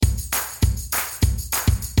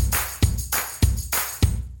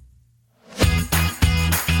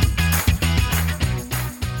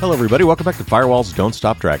Hello, everybody. Welcome back to Firewalls Don't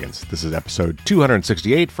Stop Dragons. This is episode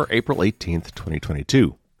 268 for April 18th,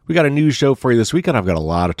 2022. We got a news show for you this week, and I've got a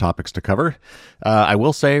lot of topics to cover. I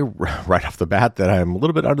will say right off the bat that I'm a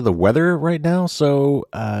little bit under the weather right now, so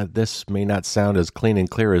this may not sound as clean and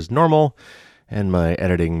clear as normal, and my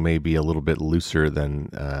editing may be a little bit looser than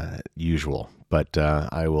usual. But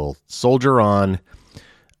I will soldier on,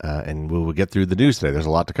 and we will get through the news today. There's a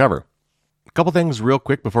lot to cover. A couple things real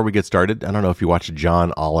quick before we get started. I don't know if you watched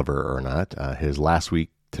John Oliver or not. His Last Week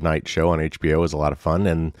Tonight show on HBO is a lot of fun,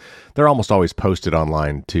 and they're almost always posted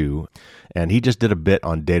online too. And he just did a bit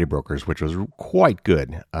on data brokers, which was quite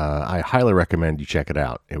good. I highly recommend you check it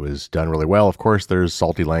out. It was done really well. Of course, there's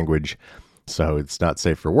salty language, so it's not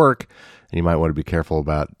safe for work, and you might want to be careful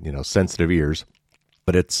about, sensitive ears.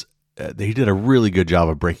 But he did a really good job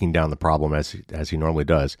of breaking down the problem as he normally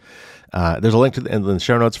does. There's a link in the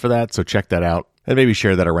show notes for that, so check that out. And maybe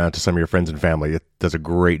share that around to some of your friends and family. It does a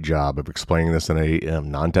great job of explaining this in a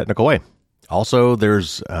non-technical way. Also,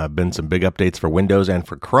 there's been some big updates for Windows and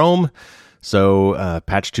for Chrome. So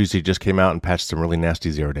Patch Tuesday just came out and patched some really nasty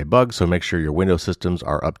zero-day bugs. So make sure your Windows systems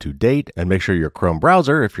are up to date. And make sure your Chrome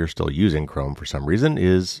browser, if you're still using Chrome for some reason,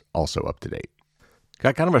 is also up to date.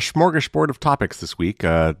 Got kind of a smorgasbord of topics this week,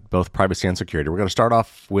 both privacy and security. We're going to start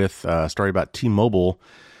off with a story about T-Mobile.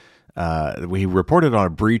 We reported on a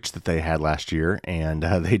breach that they had last year, and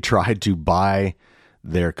they tried to buy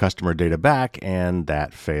their customer data back, and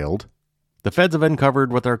that failed. The feds have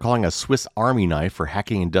uncovered what they're calling a Swiss Army knife for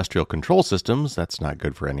hacking industrial control systems. That's not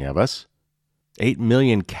good for any of us. 8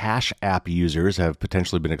 million Cash App users have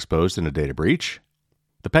potentially been exposed in a data breach.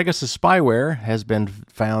 The Pegasus spyware has been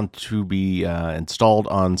found to be installed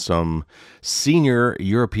on some senior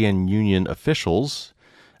European Union officials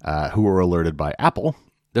who were alerted by Apple.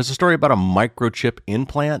 There's a story about a microchip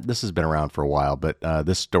implant. This has been around for a while, but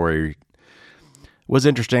this story was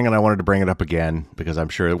interesting, and I wanted to bring it up again because I'm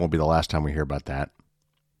sure it won't be the last time we hear about that.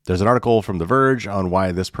 There's an article from The Verge on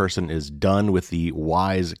why this person is done with the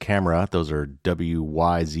Wyze camera. Those are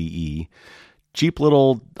WYZE. Cheap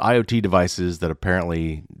little IoT devices that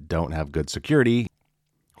apparently don't have good security.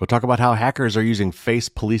 We'll talk about how hackers are using face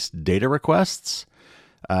police data requests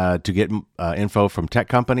to get info from tech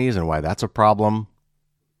companies and why that's a problem.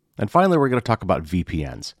 And finally, we're going to talk about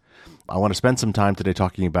VPNs. I want to spend some time today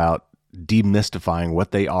talking about demystifying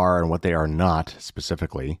what they are and what they are not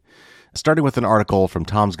specifically. Starting with an article from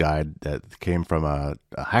Tom's Guide that came from a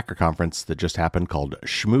hacker conference that just happened called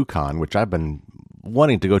ShmooCon, which I've been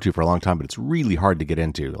wanting to go to for a long time, but it's really hard to get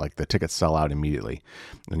into. Like, the tickets sell out immediately,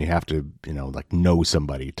 and you have to, know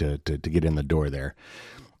somebody to get in the door there,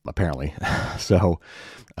 apparently. So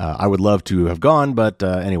I would love to have gone, but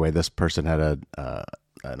anyway, this person had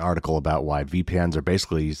an article about why VPNs are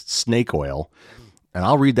basically snake oil, and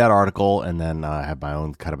I'll read that article and then have my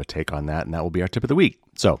own kind of a take on that, and that will be our tip of the week.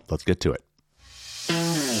 So let's get to it.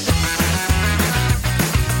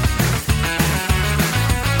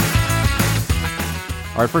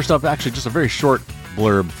 All right, first up, actually, just a very short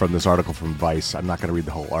blurb from this article from Vice. I'm not going to read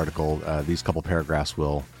the whole article. These couple paragraphs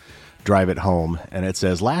will drive it home. And it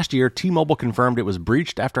says, last year, T-Mobile confirmed it was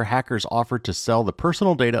breached after hackers offered to sell the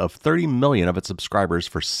personal data of 30 million of its subscribers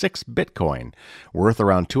for 6 Bitcoin, worth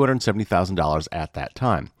around $270,000 at that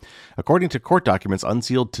time. According to court documents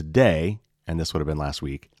unsealed today, and this would have been last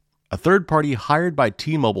week, a third party hired by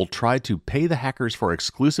T-Mobile tried to pay the hackers for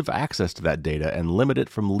exclusive access to that data and limit it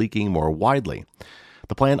from leaking more widely.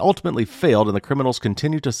 The plan ultimately failed, and the criminals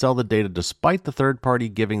continued to sell the data despite the third party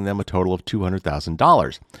giving them a total of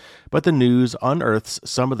 $200,000. But the news unearths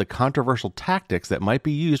some of the controversial tactics that might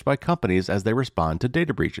be used by companies as they respond to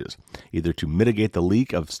data breaches, either to mitigate the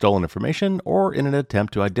leak of stolen information or in an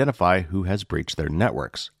attempt to identify who has breached their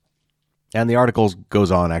networks. And the article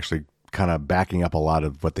goes on actually kind of backing up a lot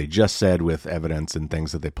of what they just said with evidence and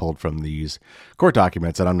things that they pulled from these court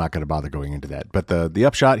documents, and I'm not going to bother going into that. But the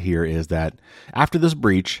upshot here is that after this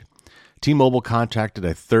breach, T-Mobile contacted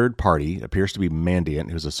a third party, it appears to be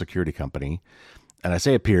Mandiant, who's a security company. And I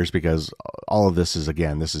say appears because all of this is,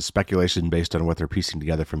 again, this is speculation based on what they're piecing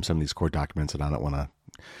together from some of these court documents, and I don't want to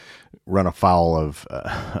run afoul of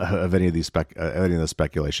any of the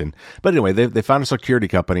speculation. But anyway, they found a security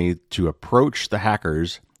company to approach the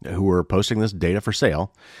hackers who were posting this data for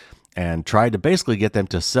sale and tried to basically get them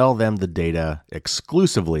to sell them the data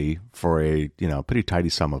exclusively for a pretty tidy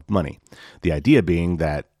sum of money. The idea being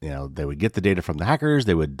that they would get the data from the hackers,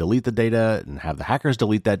 they would delete the data and have the hackers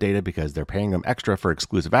delete that data because they're paying them extra for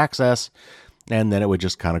exclusive access, and then it would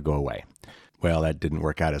just kind of go away. Well, that didn't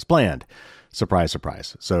work out as planned. Surprise,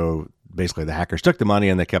 surprise. So basically the hackers took the money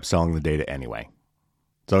and they kept selling the data anyway.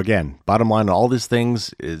 So again, bottom line on all these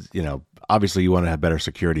things is, obviously you want to have better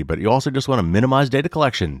security, but you also just want to minimize data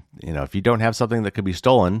collection. If you don't have something that could be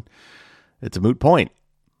stolen, it's a moot point.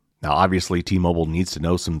 Now, obviously, T-Mobile needs to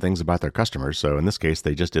know some things about their customers. So in this case,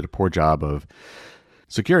 they just did a poor job of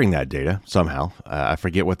securing that data somehow. I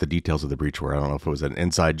forget what the details of the breach were. I don't know if it was an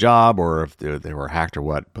inside job or if they were hacked or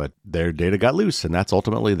what, but their data got loose, and that's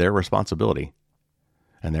ultimately their responsibility.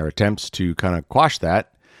 And their attempts to kind of quash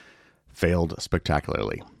that failed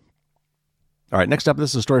spectacularly. All right, next up,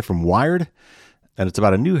 this is a story from Wired, and it's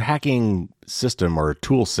about a new hacking system or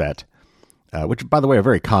tool set, which, by the way, are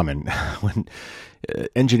very common. When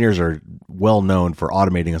engineers are well known for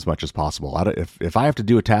automating as much as possible. If I have to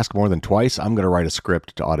do a task more than twice, I'm going to write a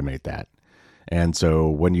script to automate that. And so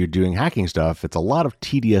when you're doing hacking stuff, it's a lot of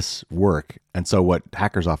tedious work. And so what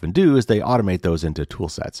hackers often do is they automate those into tool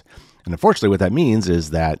sets. And unfortunately, what that means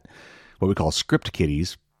is that what we call script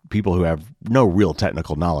kiddies, people who have no real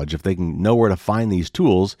technical knowledge, if they can know where to find these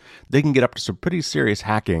tools, they can get up to some pretty serious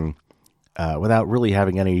hacking without really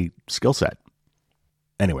having any skill set.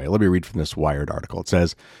 Anyway, let me read from this Wired article. It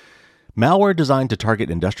says, malware designed to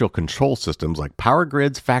target industrial control systems like power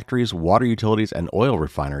grids, factories, water utilities, and oil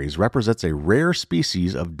refineries represents a rare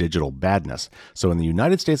species of digital badness. So when the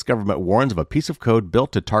United States government warns of a piece of code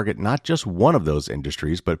built to target not just one of those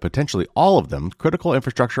industries, but potentially all of them, critical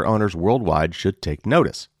infrastructure owners worldwide should take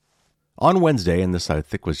notice. On Wednesday, and this I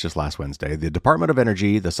think was just last Wednesday, the Department of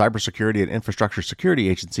Energy, the Cybersecurity and Infrastructure Security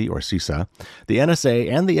Agency, or CISA, the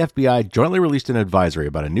NSA, and the FBI jointly released an advisory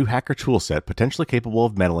about a new hacker toolset potentially capable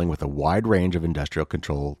of meddling with a wide range of industrial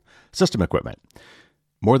control system equipment.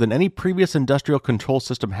 More than any previous industrial control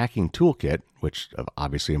system hacking toolkit, which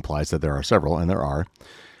obviously implies that there are several, and there are,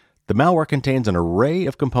 the malware contains an array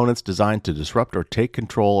of components designed to disrupt or take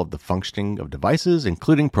control of the functioning of devices,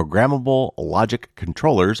 including programmable logic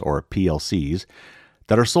controllers, or PLCs,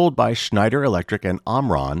 that are sold by Schneider Electric and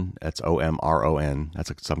Omron, that's O-M-R-O-N,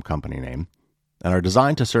 that's some company name, and are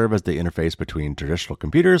designed to serve as the interface between traditional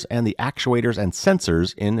computers and the actuators and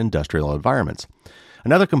sensors in industrial environments.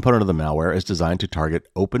 Another component of the malware is designed to target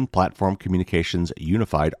Open Platform Communications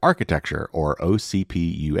Unified Architecture, or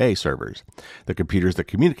OCPUA servers, the computers that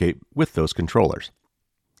communicate with those controllers.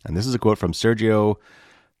 And this is a quote from Sergio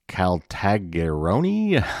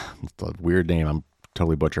Caltagirone. It's a weird name. I'm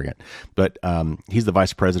totally butchering it. But he's the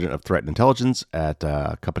vice president of threat intelligence at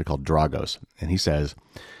a company called Dragos. And he says,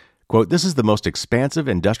 quote, this is the most expansive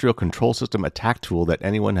industrial control system attack tool that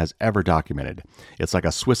anyone has ever documented. It's like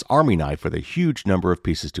a Swiss Army knife with a huge number of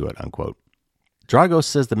pieces to it, unquote. Dragos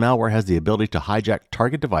says the malware has the ability to hijack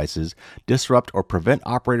target devices, disrupt or prevent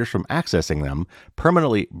operators from accessing them,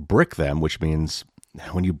 permanently brick them, which means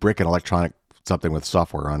when you brick an electronic something with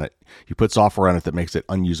software on it, you put software on it that makes it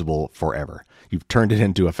unusable forever. You've turned it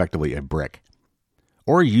into effectively a brick.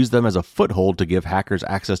 Or use them as a foothold to give hackers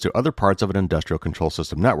access to other parts of an industrial control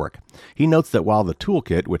system network. He notes that while the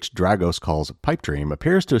toolkit, which Dragos calls Pipedream,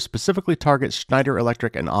 appears to specifically target Schneider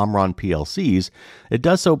Electric and Omron PLCs, it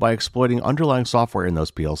does so by exploiting underlying software in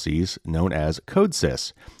those PLCs known as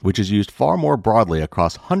CodeSys, which is used far more broadly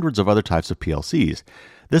across hundreds of other types of PLCs.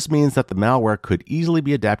 This means that the malware could easily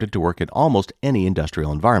be adapted to work in almost any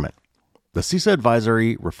industrial environment. The CISA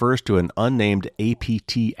advisory refers to an unnamed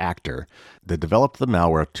APT actor that developed the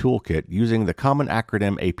malware toolkit using the common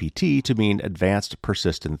acronym APT to mean Advanced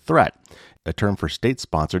Persistent Threat, a term for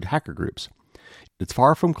state-sponsored hacker groups. It's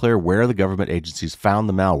far from clear where the government agencies found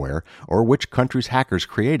the malware or which country's hackers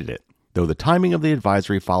created it, though the timing of the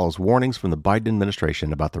advisory follows warnings from the Biden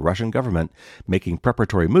administration about the Russian government making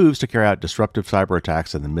preparatory moves to carry out disruptive cyber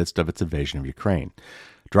attacks in the midst of its invasion of Ukraine.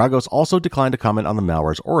 Dragos also declined to comment on the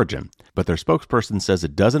malware's origin, but their spokesperson says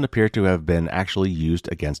it doesn't appear to have been actually used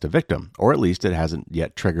against a victim, or at least it hasn't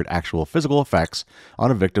yet triggered actual physical effects on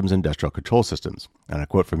a victim's industrial control systems. And a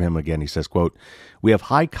quote from him again, he says, quote, we have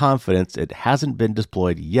high confidence it hasn't been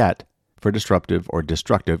deployed yet for disruptive or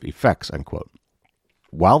destructive effects, unquote.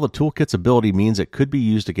 While the toolkit's ability means it could be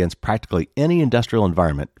used against practically any industrial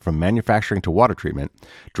environment, from manufacturing to water treatment,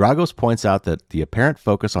 Dragos points out that the apparent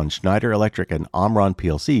focus on Schneider Electric and Omron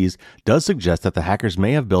PLCs does suggest that the hackers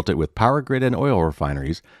may have built it with power grid and oil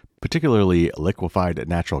refineries, particularly liquefied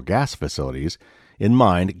natural gas facilities, in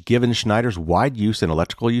mind, given Schneider's wide use in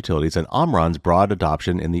electrical utilities and Omron's broad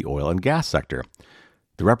adoption in the oil and gas sector.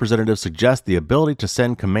 The representative suggests the ability to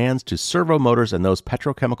send commands to servo motors and those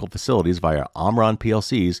petrochemical facilities via Omron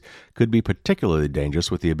PLCs could be particularly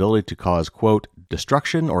dangerous, with the ability to cause, quote,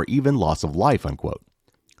 destruction or even loss of life, unquote.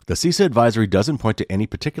 The CISA advisory doesn't point to any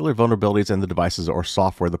particular vulnerabilities in the devices or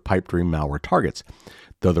software the Pipedream malware targets,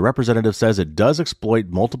 though the representative says it does exploit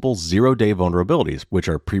multiple zero-day vulnerabilities, which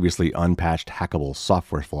are previously unpatched hackable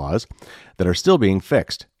software flaws, that are still being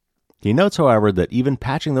fixed. He notes, however, that even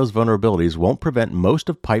patching those vulnerabilities won't prevent most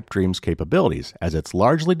of Pipedream's capabilities, as it's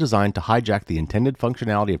largely designed to hijack the intended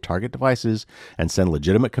functionality of target devices and send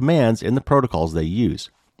legitimate commands in the protocols they use.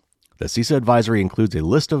 The CISA advisory includes a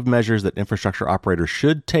list of measures that infrastructure operators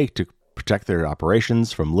should take to protect their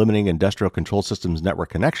operations, from limiting industrial control systems network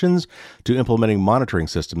connections to implementing monitoring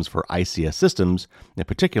systems for ICS systems, in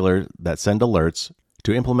particular, that send alerts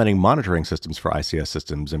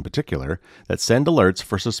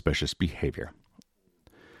for suspicious behavior.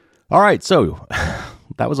 All right, so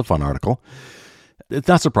that was a fun article. It's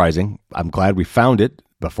not surprising. I'm glad we found it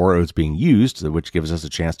before it was being used, which gives us a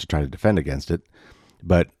chance to try to defend against it.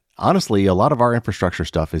 But honestly, a lot of our infrastructure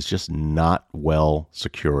stuff is just not well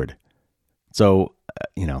secured. So,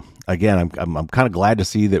 again, I'm kind of glad to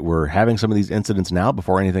see that we're having some of these incidents now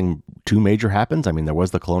before anything too major happens. I mean, there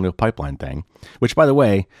was the Colonial Pipeline thing, which, by the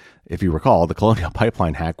way, if you recall, the Colonial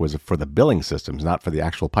Pipeline hack was for the billing systems, not for the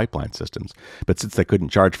actual pipeline systems. But since they couldn't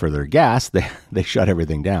charge for their gas, they shut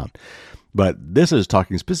everything down. But this is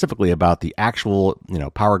talking specifically about the actual,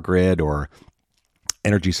 power grid or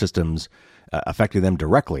energy systems affecting them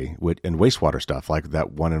directly in wastewater stuff, like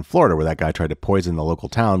that one in Florida where that guy tried to poison the local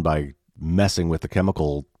town by messing with the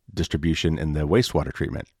chemical distribution in the wastewater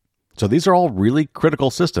treatment. So these are all really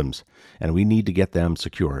critical systems, and we need to get them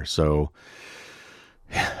secure. So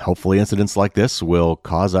hopefully incidents like this will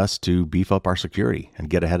cause us to beef up our security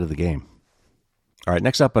and get ahead of the game. All right,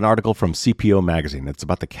 next up, an article from CPO Magazine. It's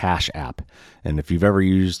about the Cash App. And if you've ever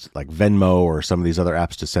used like Venmo or some of these other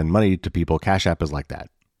apps to send money to people, Cash App is like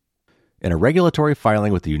that. In a regulatory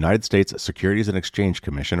filing with the United States Securities and Exchange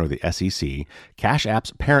Commission, or the SEC, Cash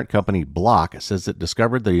App's parent company, Block, says it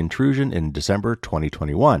discovered the intrusion in December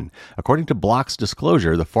 2021. According to Block's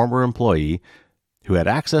disclosure, the former employee, who had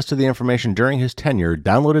access to the information during his tenure,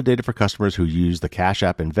 downloaded data for customers who used the Cash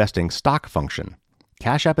App Investing stock function.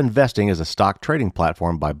 Cash App Investing is a stock trading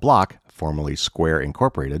platform by Block, formerly Square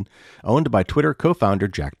Incorporated, owned by Twitter co-founder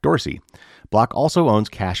Jack Dorsey. Block also owns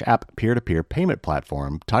Cash App peer-to-peer payment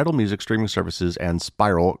platform, Tidal music streaming services, and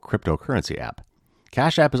Spiral cryptocurrency app.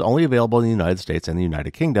 Cash App is only available in the United States and the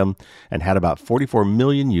United Kingdom and had about 44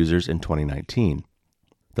 million users in 2019.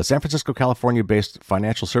 The San Francisco, California-based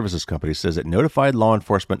financial services company says it notified law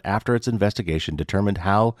enforcement after its investigation determined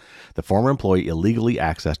how the former employee illegally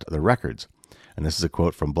accessed the records. And this is a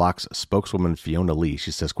quote from Block's spokeswoman, Fiona Lee. She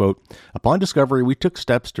says, quote, "Upon discovery, we took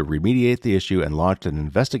steps to remediate the issue and launched an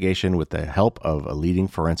investigation with the help of a leading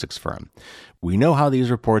forensics firm. We know how these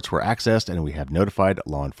reports were accessed, and we have notified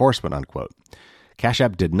law enforcement," unquote. Cash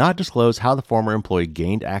App did not disclose how the former employee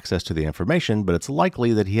gained access to the information, but it's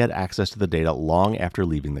likely that he had access to the data long after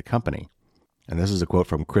leaving the company. And this is a quote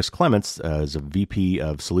from Chris Clements, as a VP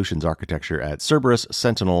of Solutions Architecture at Cerberus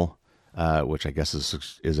Sentinel, which I guess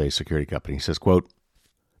is a security company. He says, quote,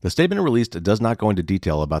 "The statement released does not go into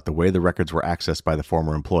detail about the way the records were accessed by the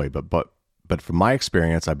former employee, but from my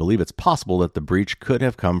experience, I believe it's possible that the breach could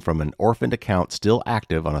have come from an orphaned account still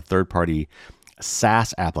active on a third-party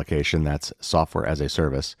SaaS application, that's software as a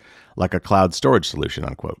service, like a cloud storage solution,"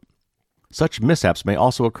 unquote. Such mishaps may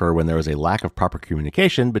also occur when there is a lack of proper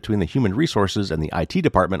communication between the human resources and the IT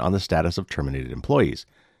department on the status of terminated employees.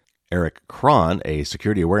 Eric Cron, a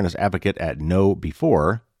security awareness advocate at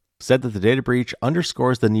KnowBe4, said that the data breach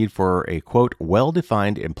underscores the need for a, quote,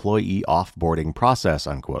 "well-defined employee offboarding process,"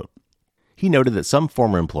 unquote. He noted that some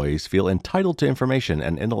former employees feel entitled to information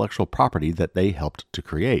and intellectual property that they helped to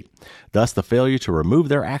create. Thus, the failure to remove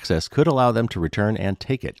their access could allow them to return and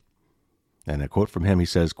take it. And a quote from him, he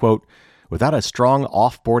says, quote, "Without a strong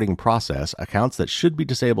offboarding process, accounts that should be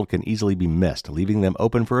disabled can easily be missed, leaving them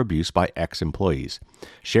open for abuse by ex-employees.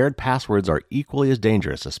 Shared passwords are equally as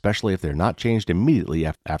dangerous, especially if they're not changed immediately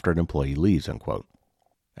after an employee leaves," unquote.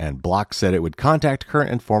 And Block said it would contact current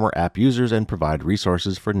and former app users and provide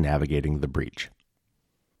resources for navigating the breach.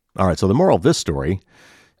 All right, so the moral of this story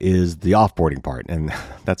is the offboarding part, and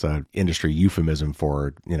that's an industry euphemism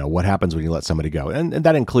for, what happens when you let somebody go. And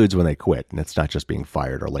that includes when they quit, and it's not just being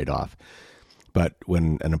fired or laid off. But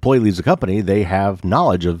when an employee leaves a company, they have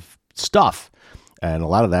knowledge of stuff. And a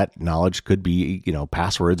lot of that knowledge could be,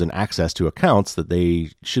 passwords and access to accounts that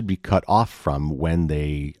they should be cut off from when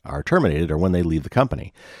they are terminated or when they leave the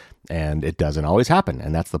company. And it doesn't always happen.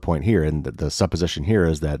 And that's the point here. And the supposition here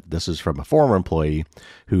is that this is from a former employee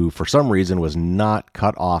who, for some reason, was not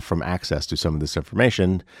cut off from access to some of this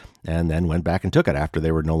information and then went back and took it after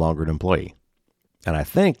they were no longer an employee. And I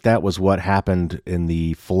think that was what happened in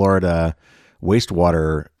the Florida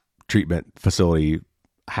wastewater treatment facility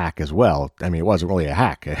hack as well. I mean, it wasn't really a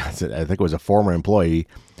hack. I think it was a former employee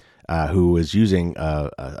who was using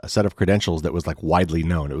a set of credentials that was like widely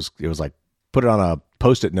known. It was like put it on a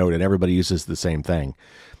Post-it note, and everybody uses the same thing.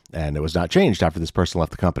 And it was not changed after this person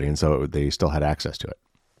left the company, and so they still had access to it.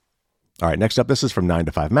 All right, next up, this is from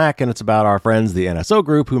 9to5Mac, and it's about our friends, the NSO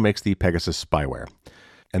Group, who makes the Pegasus spyware.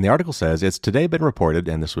 And the article says, it's today been reported,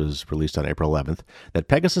 and this was released on April 11th, that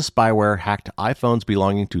Pegasus spyware hacked iPhones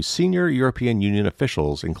belonging to senior European Union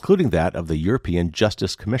officials, including that of the European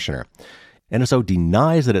Justice Commissioner. NSO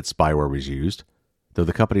denies that its spyware was used, though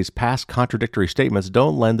the company's past contradictory statements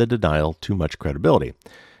don't lend the denial too much credibility.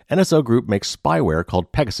 NSO Group makes spyware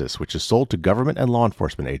called Pegasus, which is sold to government and law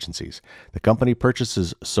enforcement agencies. The company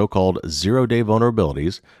purchases so-called zero-day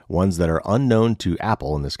vulnerabilities, ones that are unknown to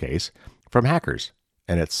Apple in this case, from hackers.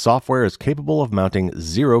 And its software is capable of mounting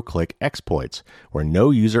zero-click exploits, where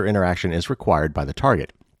no user interaction is required by the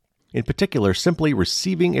target. In particular, simply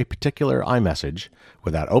receiving a particular iMessage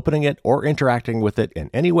without opening it or interacting with it in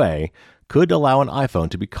any way could allow an iPhone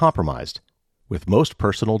to be compromised, with most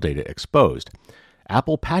personal data exposed.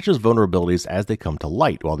 Apple patches vulnerabilities as they come to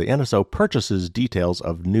light, while the NSO purchases details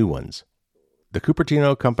of new ones. The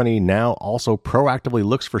Cupertino company now also proactively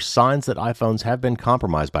looks for signs that iPhones have been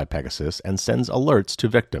compromised by Pegasus and sends alerts to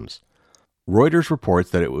victims. Reuters reports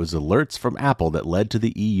that it was alerts from Apple that led to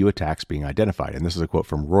the EU attacks being identified. And this is a quote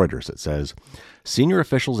from Reuters. It says, senior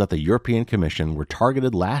officials at the European Commission were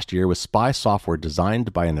targeted last year with spy software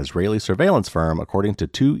designed by an Israeli surveillance firm, according to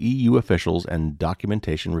 2 EU officials and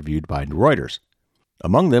documentation reviewed by Reuters.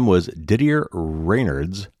 Among them was Didier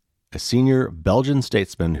Reynaerts, a senior Belgian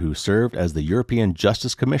statesman who served as the European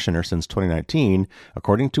Justice Commissioner since 2019,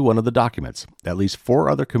 according to one of the documents. At least 4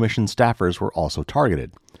 other Commission staffers were also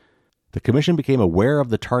targeted. The Commission became aware of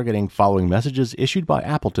the targeting following messages issued by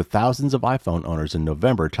Apple to thousands of iPhone owners in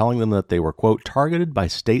November, telling them that they were, quote, targeted by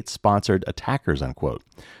state-sponsored attackers, unquote,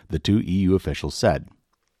 the 2 EU officials said.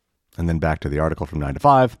 And then back to the article from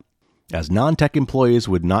 9to5. As non-tech employees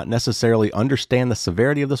would not necessarily understand the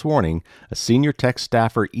severity of this warning, a senior tech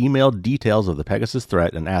staffer emailed details of the Pegasus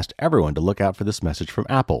threat and asked everyone to look out for this message from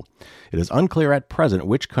Apple. It is unclear at present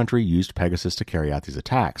which country used Pegasus to carry out these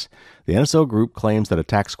attacks. The NSO Group claims that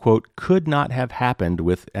attacks, quote, could not have happened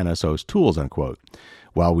with NSO's tools, unquote.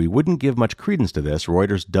 While we wouldn't give much credence to this,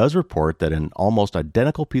 Reuters does report that an almost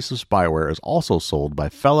identical piece of spyware is also sold by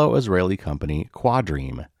fellow Israeli company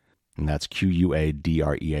Quadream, and that's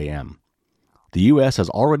Quadream. The U.S. has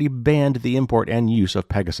already banned the import and use of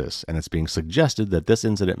Pegasus, and it's being suggested that this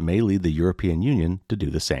incident may lead the European Union to do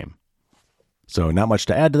the same. So not much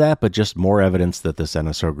to add to that, but just more evidence that this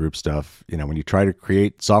NSO Group stuff, when you try to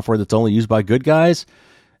create software that's only used by good guys,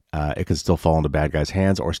 it can still fall into bad guys'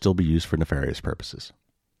 hands or still be used for nefarious purposes.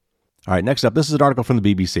 All right, next up, this is an article from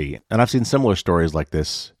the BBC, and I've seen similar stories like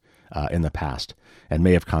this in the past and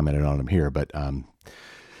may have commented on them here, but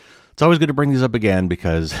it's always good to bring these up again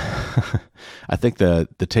because I think the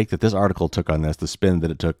take that this article took on this, the spin that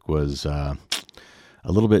it took, was a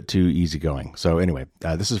little bit too easygoing. So anyway,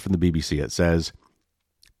 this is from the BBC. It says,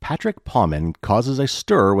 Patrick Pauman causes a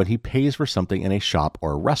stir when he pays for something in a shop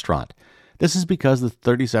or a restaurant. This is because the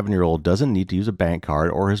 37-year-old doesn't need to use a bank card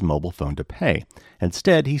or his mobile phone to pay.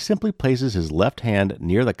 Instead, he simply places his left hand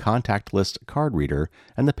near the contactless card reader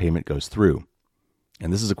and the payment goes through.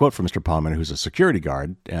 And this is a quote from Mr. Pauman, who's a security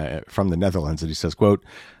guard from the Netherlands, and he says, quote,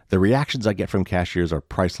 the reactions I get from cashiers are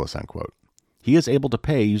priceless, unquote. He is able to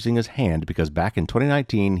pay using his hand because back in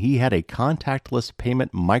 2019, he had a contactless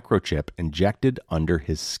payment microchip injected under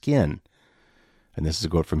his skin. And this is a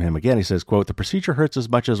quote from him again. He says, quote, the procedure hurts as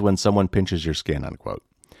much as when someone pinches your skin, unquote.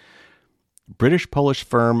 British-Polish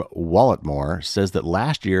firm Walletmore says that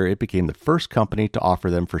last year it became the first company to offer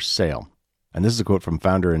them for sale. And this is a quote from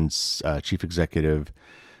founder and chief executive,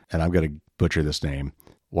 and I'm going to butcher this name,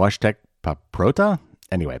 Wojtek Paprota?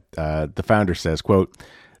 Anyway, the founder says, quote,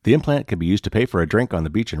 the implant can be used to pay for a drink on the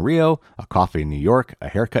beach in Rio, a coffee in New York, a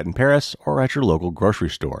haircut in Paris, or at your local grocery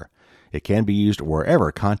store. It can be used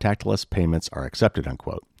wherever contactless payments are accepted,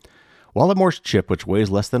 unquote. Walletmore's chip, which weighs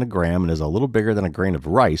less than a gram and is a little bigger than a grain of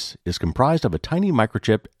rice, is comprised of a tiny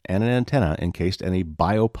microchip and an antenna encased in a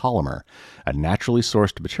biopolymer, a naturally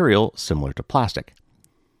sourced material similar to plastic.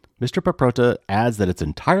 Mr. Paprota adds that it's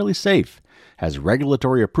entirely safe, has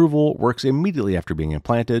regulatory approval, works immediately after being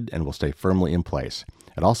implanted, and will stay firmly in place.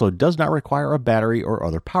 It also does not require a battery or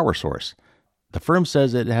other power source. The firm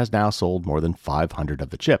says it has now sold more than 500 of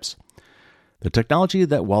the chips. The technology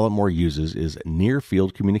that Walletmore uses is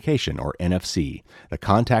Near-Field Communication, or NFC, the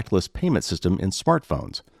contactless payment system in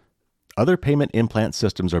smartphones. Other payment implant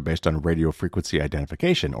systems are based on radio frequency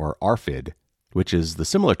identification, or RFID, which is the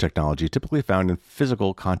similar technology typically found in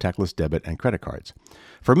physical contactless debit and credit cards.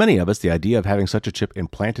 For many of us, the idea of having such a chip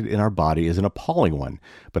implanted in our body is an appalling one,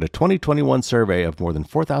 but a 2021 survey of more than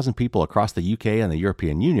 4,000 people across the UK and the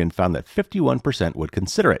European Union found that 51% would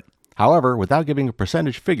consider it. However, without giving a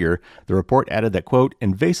percentage figure, the report added that, quote,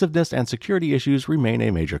 invasiveness and security issues remain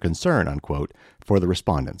a major concern, unquote, for the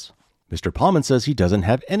respondents. Mr. Paulman says he doesn't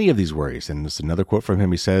have any of these worries, and this is another quote from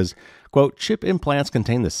him. He says, quote, chip implants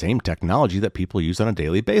contain the same technology that people use on a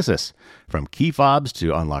daily basis, from key fobs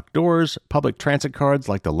to unlocked doors, public transit cards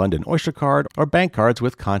like the London Oyster card, or bank cards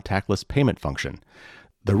with contactless payment function.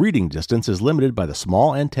 The reading distance is limited by the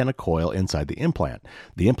small antenna coil inside the implant.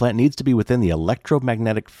 The implant needs to be within the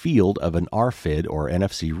electromagnetic field of an RFID or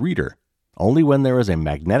NFC reader. Only when there is a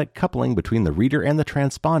magnetic coupling between the reader and the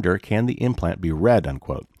transponder can the implant be read,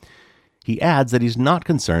 unquote. He adds that he's not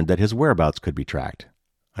concerned that his whereabouts could be tracked.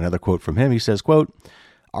 Another quote from him, he says, quote,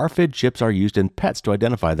 RFID chips are used in pets to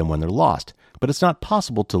identify them when they're lost, but it's not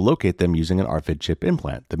possible to locate them using an RFID chip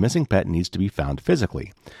implant. The missing pet needs to be found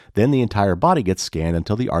physically. Then the entire body gets scanned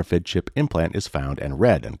until the RFID chip implant is found and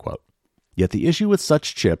read, unquote. Yet the issue with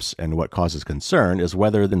such chips and what causes concern is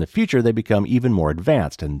whether in the future they become even more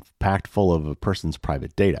advanced and packed full of a person's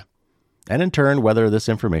private data. And in turn, whether this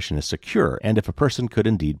information is secure and if a person could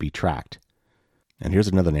indeed be tracked. And here's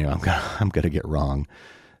another name I'm going to get wrong.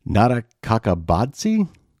 Nada Kakabadze,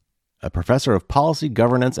 a professor of policy,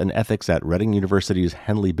 governance, and ethics at Reading University's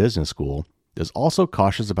Henley Business School, is also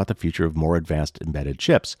cautious about the future of more advanced embedded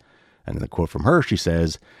chips. And in the quote from her, she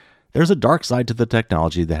says, there's a dark side to the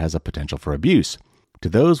technology that has a potential for abuse. To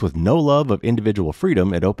those with no love of individual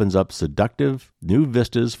freedom, it opens up seductive new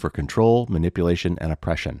vistas for control, manipulation, and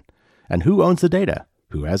oppression. And who owns the data?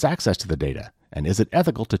 Who has access to the data? And is it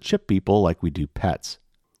ethical to chip people like we do pets?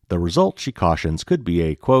 The result, she cautions, could be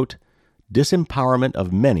a, quote, disempowerment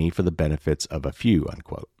of many for the benefits of a few,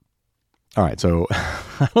 unquote. All right, so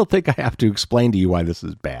I don't think I have to explain to you why this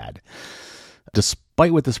is bad.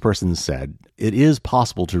 Despite what this person said, it is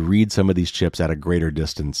possible to read some of these chips at a greater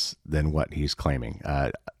distance than what he's claiming.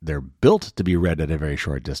 They're built to be read at a very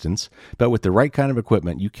short distance, but with the right kind of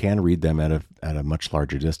equipment, you can read them at a much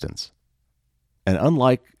larger distance. And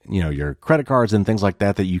unlike, your credit cards and things like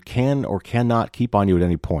that you can or cannot keep on you at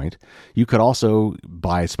any point, you could also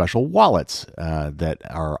buy special wallets that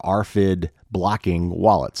are RFID blocking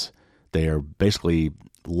wallets. They are basically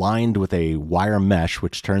lined with a wire mesh,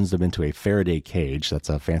 which turns them into a Faraday cage. That's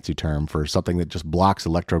a fancy term for something that just blocks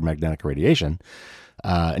electromagnetic radiation.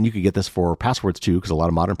 And you could get this for passwords too, because a lot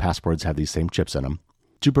of modern passwords have these same chips in them,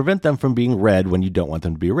 to prevent them from being read when you don't want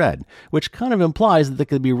them to be read, which kind of implies that they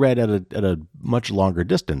could be read at a much longer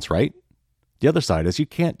distance, right? The other side is you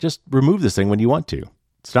can't just remove this thing when you want to.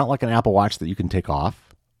 It's not like an Apple Watch that you can take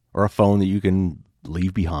off or a phone that you can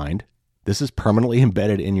leave behind. This is permanently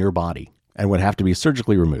embedded in your body and would have to be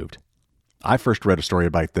surgically removed. I first read a story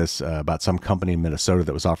about this, about some company in Minnesota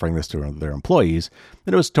that was offering this to their employees,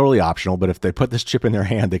 and it was totally optional, but if they put this chip in their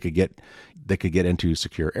hand, they could get into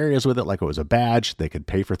secure areas with it like it was a badge. They could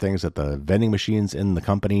pay for things at the vending machines in the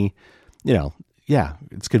company. Yeah,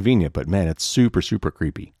 it's convenient, but man, it's super, super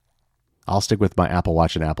creepy. I'll stick with my Apple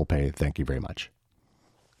Watch and Apple Pay. Thank you very much.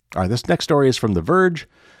 All right, this next story is from The Verge,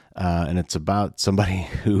 and it's about somebody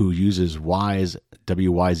who uses Wyze,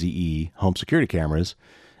 W-Y-Z-E, home security cameras,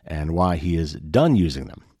 and why he is done using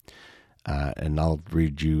them. And I'll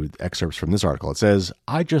read you excerpts from this article. It says,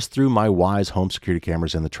 I just threw my Wyze home security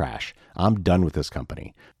cameras in the trash. I'm done with this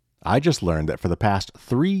company. I just learned that for the past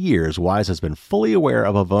 3 years, Wyze has been fully aware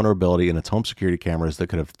of a vulnerability in its home security cameras that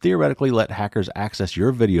could have theoretically let hackers access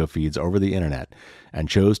your video feeds over the internet and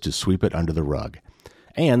chose to sweep it under the rug.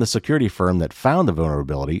 And the security firm that found the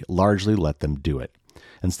vulnerability largely let them do it.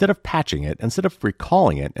 Instead of patching it, instead of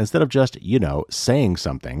recalling it, instead of just, saying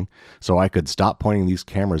something so I could stop pointing these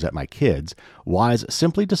cameras at my kids, Wyze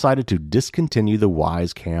simply decided to discontinue the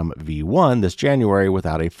Wyze Cam V1 this January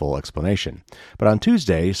without a full explanation. But on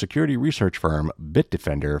Tuesday, security research firm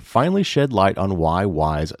Bitdefender finally shed light on why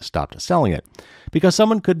Wyze stopped selling it. Because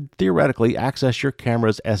someone could theoretically access your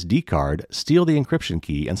camera's SD card, steal the encryption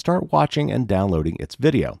key, and start watching and downloading its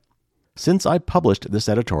video. Since I published this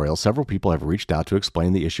editorial, several people have reached out to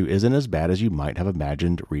explain the issue isn't as bad as you might have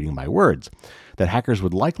imagined reading my words, that hackers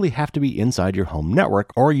would likely have to be inside your home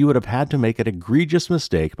network, or you would have had to make an egregious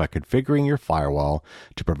mistake by configuring your firewall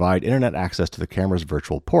to provide internet access to the camera's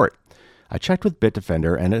virtual port. I checked with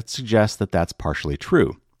Bitdefender, and it suggests that that's partially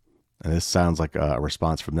true. And this sounds like a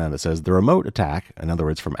response from them. It says, the remote attack, in other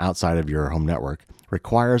words, from outside of your home network,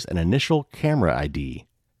 requires an initial camera ID.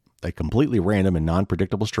 a completely random and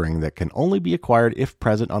non-predictable string that can only be acquired if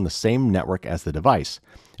present on the same network as the device.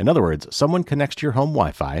 In other words, someone connects to your home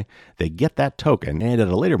Wi-Fi, they get that token, and at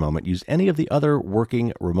a later moment use any of the other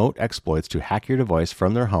working remote exploits to hack your device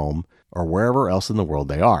from their home or wherever else in the world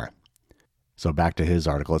they are. So back to his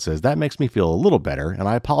article, it says, that makes me feel a little better, and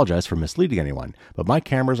I apologize for misleading anyone, but my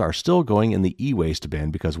cameras are still going in the e-waste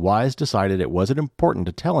bin because Wyze decided it wasn't important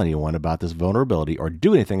to tell anyone about this vulnerability or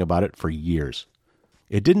do anything about it for years.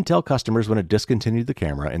 It didn't tell customers when it discontinued the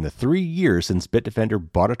camera in the 3 years since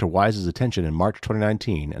Bitdefender brought it to Wyze's attention in March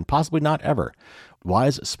 2019, and possibly not ever.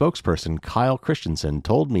 Wyze spokesperson Kyle Christensen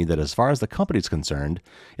told me that as far as the company's concerned,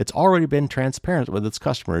 it's already been transparent with its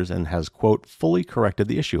customers and has, quote, fully corrected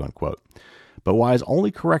the issue, unquote. But Wyze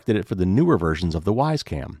only corrected it for the newer versions of the Wyze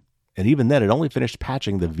Cam. And even then, it only finished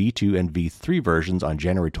patching the V2 and V3 versions on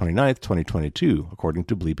January 29th, 2022, according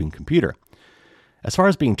to Bleeping Computer. As far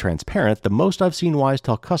as being transparent, the most I've seen Wyze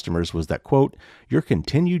tell customers was that, quote, your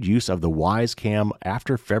continued use of the Wyze Cam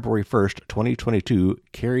after February 1st, 2022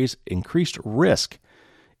 carries increased risk,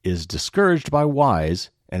 is discouraged by Wyze,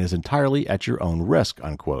 and is entirely at your own risk,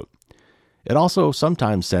 unquote. It also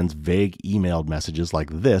sometimes sends vague emailed messages like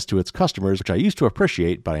this to its customers, which I used to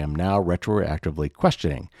appreciate, but I am now retroactively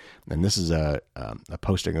questioning. And this is a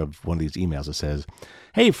posting of one of these emails that says,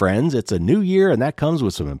 hey friends, it's a new year and that comes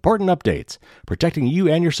with some important updates. Protecting you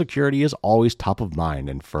and your security is always top of mind.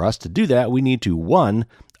 And for us to do that, we need to 1.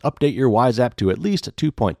 Update your Wyze app to at least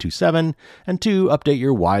 2.27, and 2. Update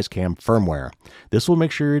your Wyze Cam firmware. This will make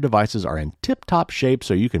sure your devices are in tip-top shape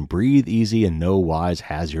so you can breathe easy and know Wyze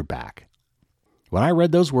has your back. When I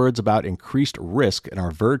read those words about increased risk in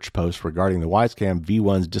our Verge post regarding the Wyze Cam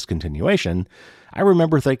V1's discontinuation, I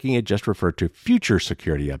remember thinking it just referred to future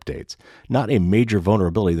security updates, not a major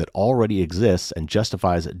vulnerability that already exists and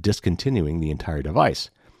justifies discontinuing the entire device.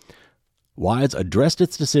 Wyze addressed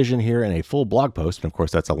its decision here in a full blog post, and of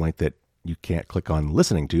course that's a link that you can't click on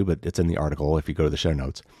listening to, but it's in the article if you go to the show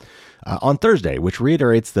notes, on Thursday, which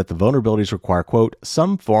reiterates that the vulnerabilities require, quote,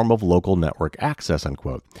 some form of local network access,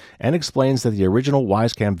 unquote, and explains that the original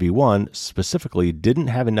Wyze Cam V1 specifically didn't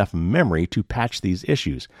have enough memory to patch these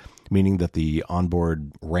issues, meaning that the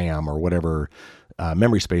onboard RAM or whatever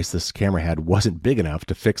memory space this camera had wasn't big enough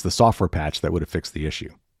to fix the software patch that would have fixed the issue.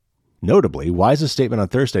 Notably, Wyze's statement on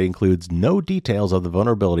Thursday includes no details of the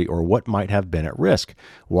vulnerability or what might have been at risk.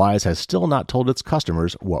 Wyze has still not told its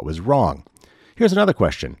customers what was wrong. Here's another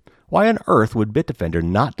question. Why on earth would Bitdefender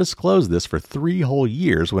not disclose this for 3 whole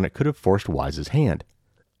years when it could have forced Wyze's hand?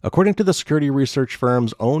 According to the security research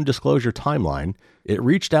firm's own disclosure timeline, it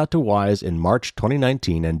reached out to Wyze in March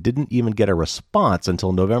 2019 and didn't even get a response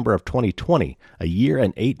until November of 2020, a year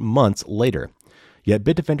and 8 months later. Yet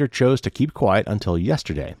Bitdefender chose to keep quiet until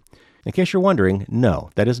yesterday. In case you're wondering, no,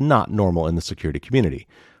 that is not normal in the security community.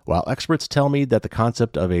 While experts tell me that the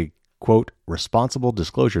concept of a, quote, responsible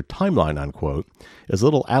disclosure timeline, unquote, is a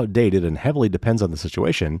little outdated and heavily depends on the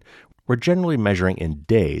situation, we're generally measuring in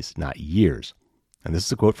days, not years. And this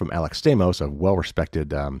is a quote from Alex Stamos, a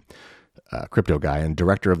well-respected crypto guy and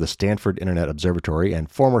director of the Stanford Internet Observatory and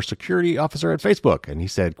former security officer at Facebook. And he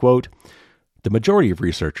said, quote, the majority of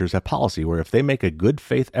researchers have policy where if they make a good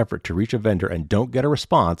faith effort to reach a vendor and don't get a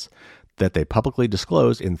response, that they publicly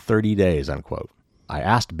disclose in 30 days, unquote. I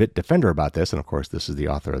asked Bitdefender about this, and of course this is the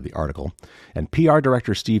author of the article, and PR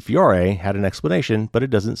director Steve Fiore had an explanation, but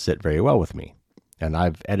it doesn't sit very well with me. And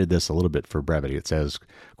I've edited this a little bit for brevity. It says,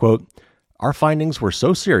 quote, our findings were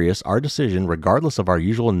so serious, our decision, regardless of our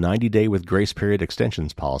usual 90-day with grace period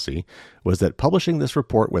extensions policy, was that publishing this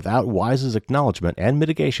report without Wyze's acknowledgement and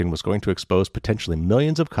mitigation was going to expose potentially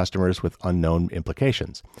millions of customers with unknown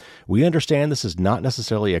implications. We understand this is not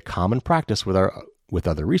necessarily a common practice with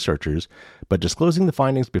other researchers, but disclosing the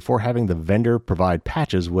findings before having the vendor provide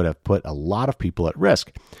patches would have put a lot of people at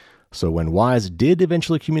risk. So when Wyze did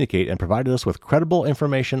eventually communicate and provided us with credible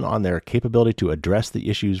information on their capability to address the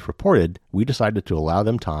issues reported, we decided to allow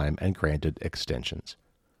them time and granted extensions.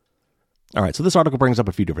 All right, so this article brings up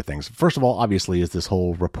a few different things. First of all, obviously, is this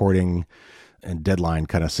whole reporting and deadline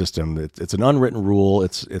kind of system. It's an unwritten rule.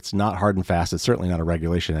 It's not hard and fast. It's certainly not a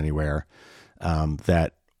regulation anywhere.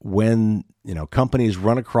 That when companies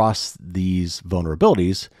run across these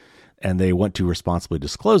vulnerabilities and they want to responsibly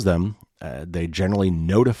disclose them, they generally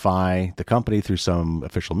notify the company through some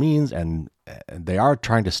official means, and they are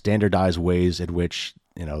trying to standardize ways in which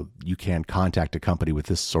you can contact a company with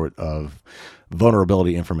this sort of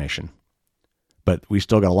vulnerability information. But we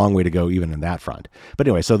still got a long way to go even in that front. But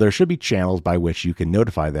anyway, so there should be channels by which you can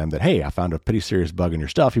notify them that, hey, I found a pretty serious bug in your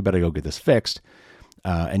stuff. You better go get this fixed.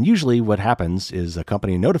 And usually what happens is a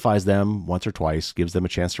company notifies them once or twice, gives them a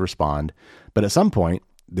chance to respond. But at some point,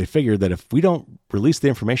 they figured that if we don't release the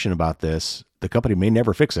information about this, the company may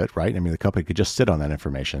never fix it, right? I mean, the company could just sit on that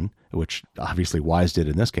information, which obviously Wyze did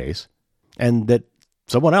in this case, and that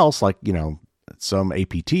someone else, like, some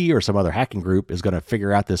APT or some other hacking group, is going to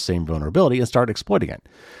figure out this same vulnerability and start exploiting it.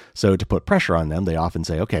 So to put pressure on them, they often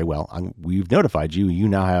say, okay, well, we've notified you. You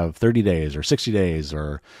now have 30 days or 60 days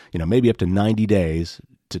or, maybe up to 90 days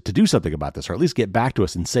to do something about this, or at least get back to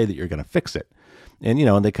us and say that you're going to fix it. And,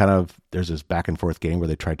 and they there's this back and forth game where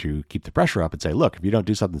they try to keep the pressure up and say, look, if you don't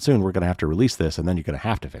do something soon, we're going to have to release this, and then you're going to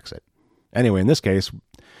have to fix it. Anyway, in this case,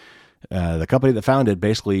 the company that found it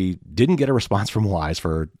basically didn't get a response from Wyze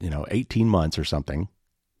for, 18 months or something,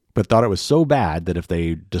 but thought it was so bad that if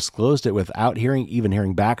they disclosed it without even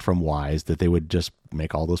hearing back from Wyze, that they would just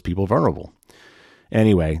make all those people vulnerable.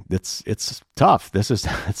 Anyway, it's tough.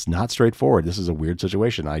 It's not straightforward. This is a weird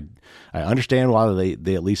situation. I understand why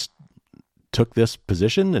they at least took this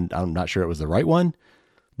position, and I'm not sure it was the right one,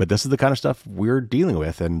 but this is the kind of stuff we're dealing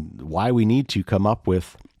with and why we need to come up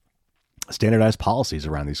with standardized policies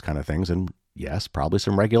around these kind of things. And yes, probably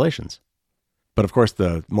some regulations. But of course,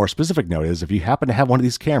 the more specific note is if you happen to have one of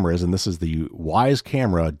these cameras, and this is the Wyze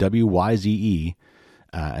camera, WYZE,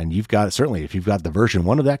 and you've got, certainly if you've got the version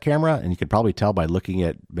 1 of that camera, and you could probably tell by looking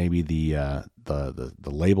at maybe the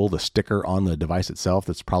label, the sticker on the device itself,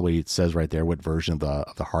 it says right there what version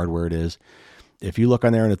of the hardware it is. If you look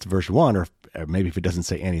on there and it's version 1, or maybe if it doesn't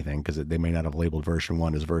say anything, because they may not have labeled version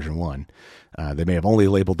 1 as version 1, they may have only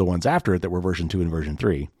labeled the ones after it that were version 2 and version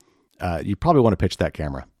 3. You probably want to pitch that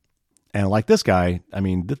camera. And like this guy, I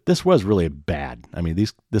mean, this was really bad. I mean,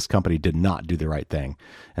 this company did not do the right thing.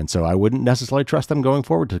 And so I wouldn't necessarily trust them going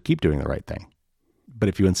forward to keep doing the right thing. But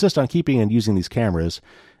if you insist on keeping and using these cameras,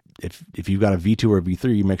 if you've got a V2 or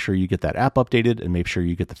V3, you make sure you get that app updated and make sure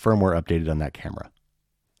you get the firmware updated on that camera.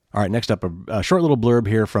 All right, next up, a short little blurb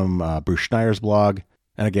here from Bruce Schneier's blog.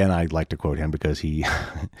 And again, I like to quote him because he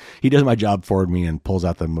does my job for me and pulls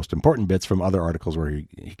out the most important bits from other articles where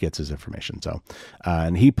he gets his information. So,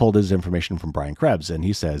 and he pulled his information from Brian Krebs, and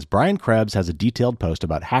he says, Brian Krebs has a detailed post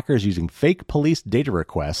about hackers using fake police data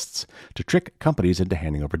requests to trick companies into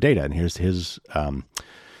handing over data. And here's his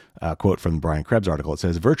quote from the Brian Krebs article. It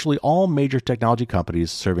says, virtually all major technology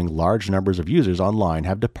companies serving large numbers of users online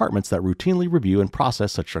have departments that routinely review and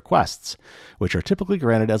process such requests, which are typically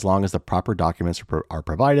granted as long as the proper documents are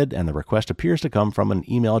provided and the request appears to come from an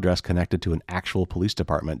email address connected to an actual police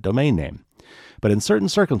department domain name. But in certain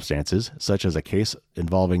circumstances, such as a case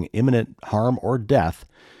involving imminent harm or death,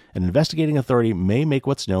 an investigating authority may make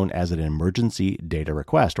what's known as an emergency data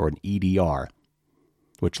request, or an EDR,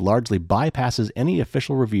 which largely bypasses any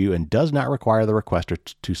official review and does not require the requester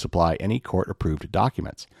to supply any court-approved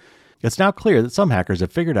documents. It's now clear that some hackers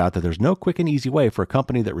have figured out that there's no quick and easy way for a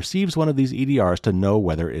company that receives one of these EDRs to know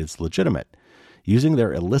whether it's legitimate. Using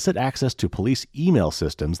their illicit access to police email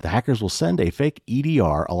systems, the hackers will send a fake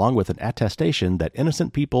EDR along with an attestation that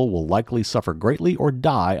innocent people will likely suffer greatly or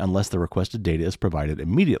die unless the requested data is provided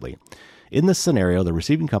immediately. In this scenario, the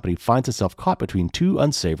receiving company finds itself caught between two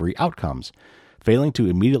unsavory outcomes: failing to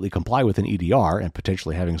immediately comply with an EDR and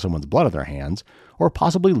potentially having someone's blood on their hands, or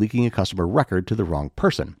possibly leaking a customer record to the wrong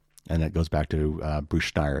person. And it goes back to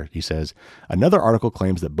Bruce Schneier. He says, another article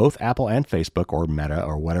claims that both Apple and Facebook, or Meta,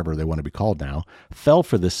 or whatever they want to be called now, fell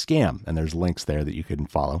for this scam. And there's links there that you can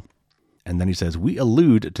follow. And then he says, we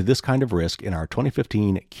allude to this kind of risk in our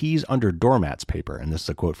 2015 Keys Under Doormats paper. And this is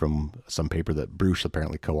a quote from some paper that Bruce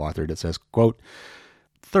apparently co-authored. It says, quote,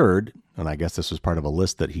 third, and I guess this was part of a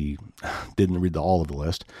list that he didn't read all of the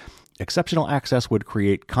list, exceptional access would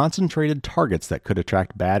create concentrated targets that could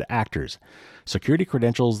attract bad actors. Security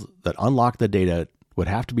credentials that unlock the data would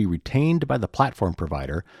have to be retained by the platform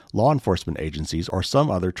provider, law enforcement agencies, or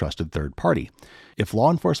some other trusted third party. If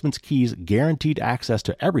law enforcement's keys guaranteed access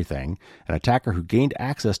to everything, an attacker who gained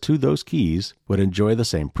access to those keys would enjoy the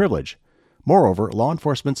same privilege. Moreover, law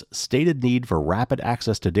enforcement's stated need for rapid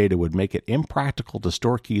access to data would make it impractical to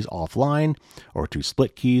store keys offline or to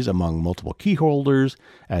split keys among multiple key holders,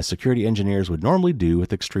 as security engineers would normally do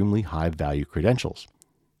with extremely high-value credentials.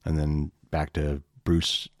 And then back to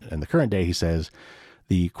Bruce in the current day, he says,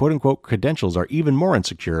 the quote-unquote credentials are even more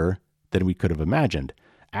insecure than we could have imagined.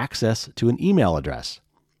 Access to an email address.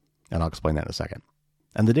 And I'll explain that in a second.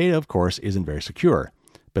 And the data, of course, isn't very secure.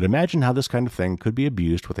 But imagine how this kind of thing could be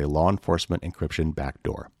abused with a law enforcement encryption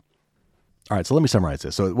backdoor. All right, so let me summarize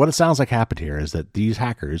this. So what it sounds like happened here is that these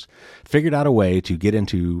hackers figured out a way to get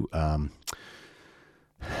into the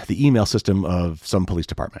email system of some police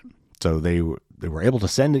department. So they were able to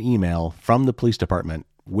send an email from the police department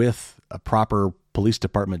with a proper police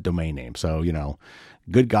department domain name. So,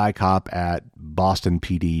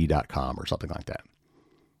 goodguycop@bostonpd.com or something like that.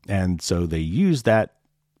 And so they use that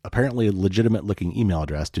apparently legitimate looking email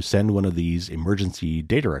address to send one of these emergency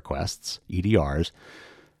data requests, EDRs,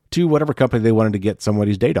 to whatever company they wanted to get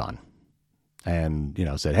somebody's data on. And,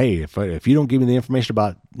 said, hey, if you don't give me the information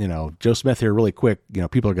about, Joe Smith here really quick,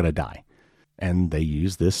 people are going to die. And they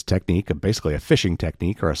use this technique, basically a phishing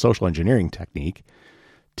technique or a social engineering technique,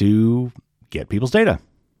 to get people's data.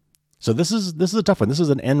 So this is a tough one. This is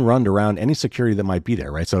an end run around any security that might be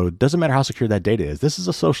there, right? So it doesn't matter how secure that data is. This is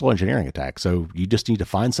a social engineering attack. So you just need to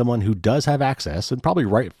find someone who does have access, and probably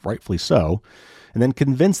rightfully so, and then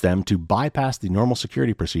convince them to bypass the normal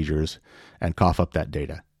security procedures and cough up that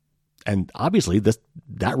data. And obviously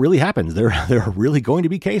that really happens. There are really going to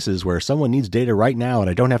be cases where someone needs data right now and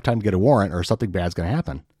I don't have time to get a warrant, or something bad's going to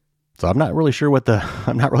happen. So I'm not really sure what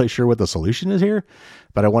the solution is here,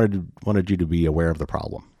 but I wanted you to be aware of the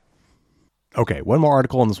problem. Okay, one more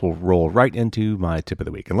article, and this will roll right into my tip of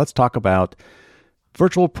the week. And let's talk about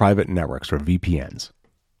virtual private networks, or VPNs.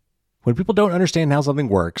 When people don't understand how something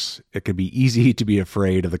works, it can be easy to be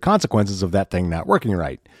afraid of the consequences of that thing not working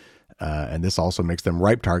right. And this also makes them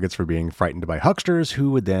ripe targets for being frightened by hucksters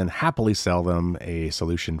who would then happily sell them a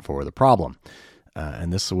solution for the problem.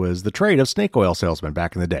 And this was the trade of snake oil salesmen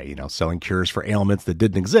back in the day, selling cures for ailments that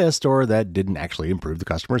didn't exist or that didn't actually improve the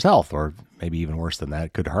customer's health, or maybe even worse than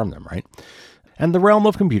that, could harm them, right? And the realm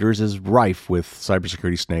of computers is rife with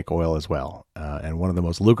cybersecurity snake oil as well. And one of the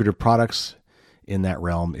most lucrative products in that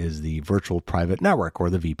realm is the virtual private network, or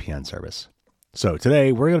the VPN service. So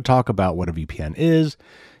today we're going to talk about what a VPN is,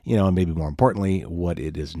 and maybe more importantly, what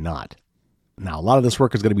it is not. Now, a lot of this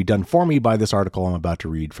work is going to be done for me by this article I'm about to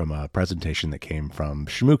read from a presentation that came from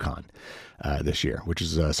ShmooCon this year, which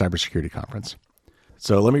is a cybersecurity conference.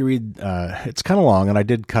 So let me read. It's kind of long, and I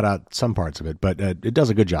did cut out some parts of it, but it does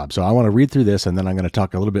a good job. So I want to read through this, and then I'm going to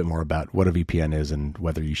talk a little bit more about what a VPN is and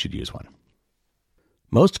whether you should use one.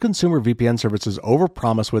 Most consumer VPN services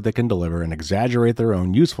overpromise what they can deliver and exaggerate their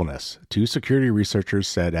own usefulness, two security researchers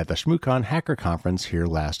said at the ShmooCon Hacker Conference here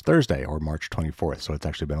last Thursday, or March 24th. So it's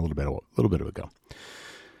actually been a little bit ago.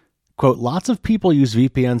 Quote, lots of people use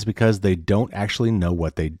VPNs because they don't actually know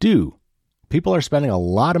what they do. People are spending a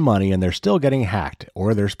lot of money and they're still getting hacked,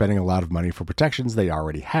 or they're spending a lot of money for protections they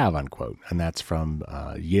already have, unquote. And that's from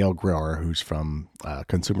Yale Grower, who's from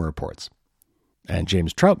Consumer Reports. And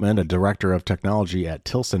James Troutman, a director of technology at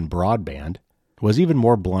Tilson Broadband, was even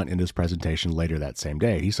more blunt in his presentation later that same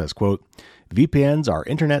day. He says, quote, VPNs are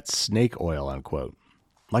internet snake oil, unquote.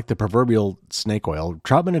 Like the proverbial snake oil,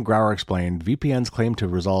 Troutman and Grauer explained, VPNs claim to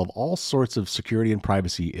resolve all sorts of security and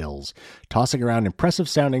privacy ills, tossing around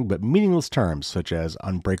impressive-sounding but meaningless terms such as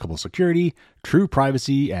unbreakable security, true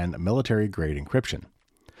privacy, and military-grade encryption.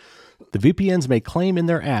 The VPNs may claim in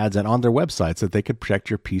their ads and on their websites that they could protect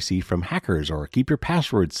your PC from hackers, or keep your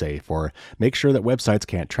passwords safe, or make sure that websites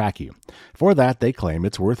can't track you. For that, they claim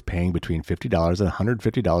it's worth paying between $50 and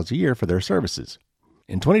 $150 a year for their services.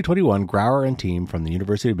 In 2021, Grauer and team from the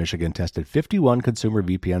University of Michigan tested 51 consumer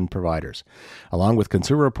VPN providers. Along with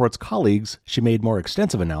Consumer Reports colleagues, she made more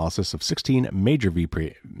extensive analysis of 16 major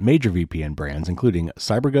VPN brands, including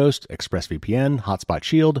CyberGhost, ExpressVPN, Hotspot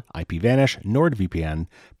Shield, IPVanish, NordVPN,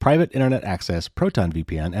 Private Internet Access,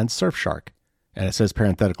 ProtonVPN, and Surfshark. And it says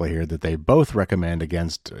parenthetically here that they both recommend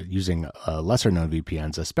against using lesser-known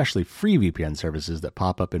VPNs, especially free VPN services that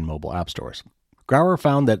pop up in mobile app stores. Grauer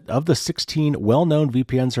found that of the 16 well-known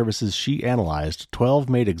VPN services she analyzed, 12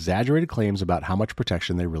 made exaggerated claims about how much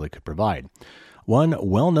protection they really could provide. One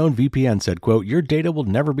well-known VPN said, quote, your data will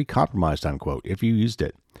never be compromised, unquote, if you used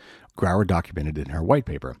it. Grauer documented in her white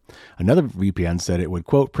paper. Another VPN said it would,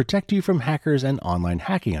 quote, protect you from hackers and online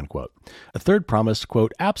hacking, unquote. A third promised,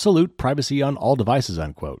 quote, absolute privacy on all devices,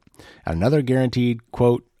 unquote. And another guaranteed,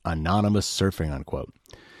 quote, anonymous surfing, unquote.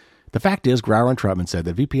 The fact is, Grauer and Troutman said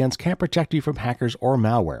that VPNs can't protect you from hackers or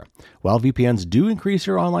malware. While VPNs do increase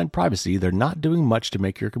your online privacy, they're not doing much to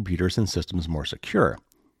make your computers and systems more secure.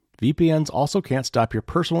 VPNs also can't stop your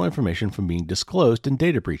personal information from being disclosed in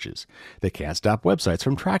data breaches. They can't stop websites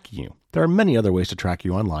from tracking you. There are many other ways to track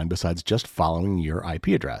you online besides just following your IP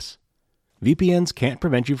address. VPNs can't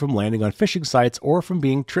prevent you from landing on phishing sites or from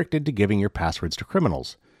being tricked into giving your passwords to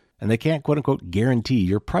criminals. And they can't, quote-unquote, guarantee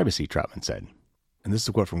your privacy, Troutman said. And this is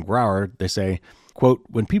a quote from Grauer. They say, quote,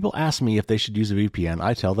 when people ask me if they should use a VPN,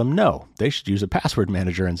 I tell them no, they should use a password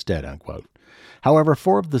manager instead, unquote. However,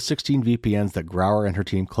 4 of the 16 VPNs that Grauer and her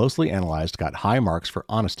team closely analyzed got high marks for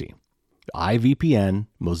honesty. iVPN,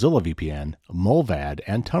 Mozilla VPN, Mullvad,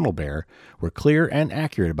 and TunnelBear were clear and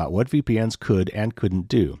accurate about what VPNs could and couldn't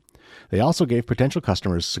do. They also gave potential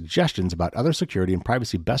customers suggestions about other security and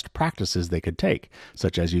privacy best practices they could take,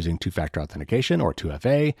 such as using two-factor authentication or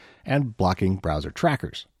 2FA and blocking browser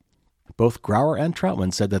trackers. Both Grauer and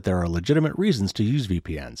Troutman said that there are legitimate reasons to use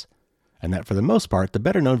VPNs, and that for the most part, the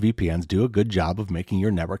better-known VPNs do a good job of making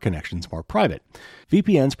your network connections more private.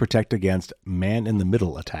 VPNs protect against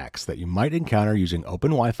man-in-the-middle attacks that you might encounter using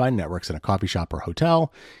open Wi-Fi networks in a coffee shop or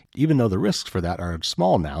hotel, even though the risks for that are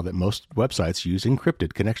small now that most websites use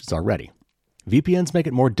encrypted connections already. VPNs make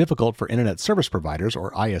it more difficult for internet service providers,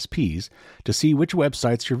 or ISPs, to see which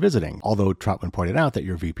websites you're visiting, although Troutman pointed out that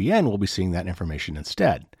your VPN will be seeing that information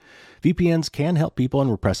instead. VPNs can help people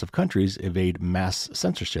in repressive countries evade mass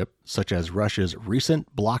censorship, such as Russia's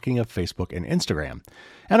recent blocking of Facebook and Instagram.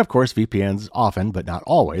 And of course, VPNs often, but not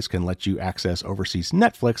always, can let you access overseas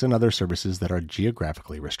Netflix and other services that are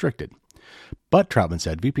geographically restricted. But, Troutman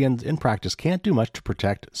said, VPNs in practice can't do much to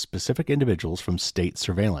protect specific individuals from state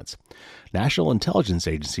surveillance. National intelligence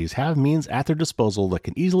agencies have means at their disposal that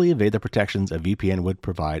can easily evade the protections a VPN would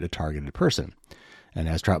provide a targeted person. And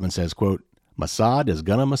as Troutman says, quote, Mossad is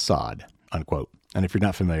gonna Mossad, unquote. And if you're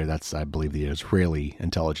not familiar, that's, I believe, the Israeli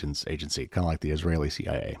intelligence agency, kind of like the Israeli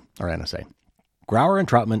CIA or NSA. Grauer and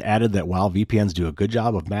Troutman added that while VPNs do a good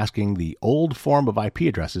job of masking the old form of IP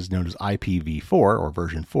addresses known as IPv4 or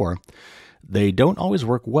version 4, they don't always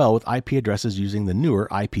work well with IP addresses using the newer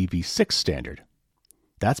IPv6 standard.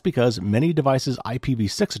 That's because many devices'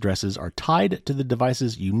 IPv6 addresses are tied to the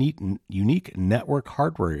device's unique network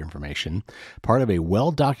hardware information, part of a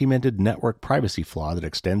well-documented network privacy flaw that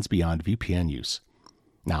extends beyond VPN use.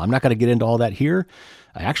 Now, I'm not going to get into all that here.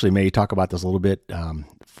 I actually may talk about this a little bit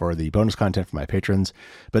for the bonus content for my patrons,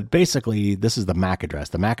 but basically, this is the MAC address.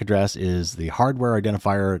 The MAC address is the hardware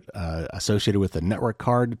identifier associated with the network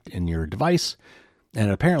card in your device,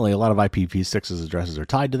 and apparently a lot of IPv6's addresses are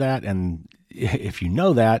tied to that, and if you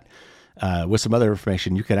know that, with some other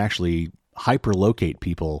information, you can actually hyperlocate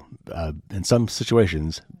people in some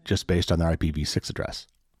situations just based on their IPv6 address.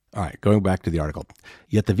 All right, going back to the article.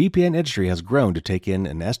 Yet the VPN industry has grown to take in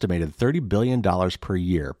an estimated $30 billion per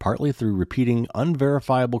year, partly through repeating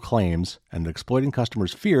unverifiable claims and exploiting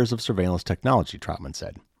customers' fears of surveillance technology, Troutman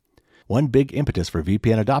said. One big impetus for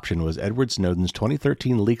VPN adoption was Edward Snowden's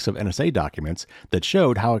 2013 leaks of NSA documents that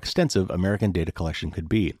showed how extensive American data collection could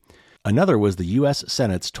be. Another was the U.S.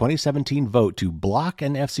 Senate's 2017 vote to block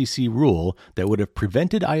an FCC rule that would have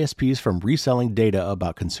prevented ISPs from reselling data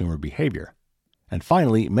about consumer behavior. And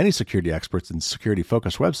finally, many security experts and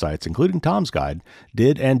security-focused websites, including Tom's Guide,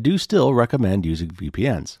 did and do still recommend using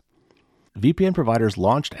VPNs. VPN providers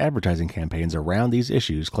launched advertising campaigns around these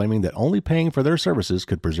issues, claiming that only paying for their services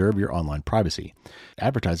could preserve your online privacy.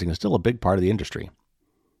 Advertising is still a big part of the industry.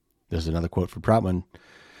 There's another quote from Troutman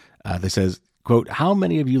that says, quote, how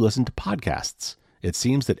many of you listen to podcasts? It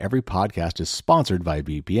seems that every podcast is sponsored by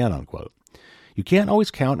VPN, unquote. You can't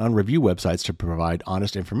always count on review websites to provide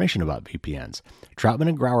honest information about VPNs. Troutman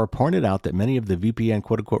and Grauer pointed out that many of the VPN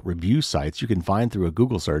quote-unquote review sites you can find through a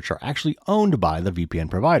Google search are actually owned by the VPN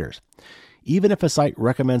providers. Even if a site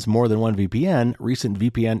recommends more than one VPN, recent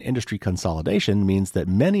VPN industry consolidation means that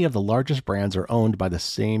many of the largest brands are owned by the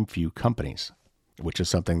same few companies, which is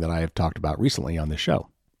something that I have talked about recently on this show.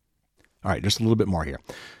 All right, just a little bit more here.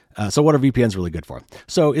 So what are VPNs really good for?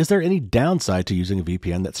 So is there any downside to using a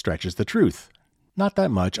VPN that stretches the truth? Not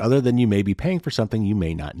that much, other than you may be paying for something you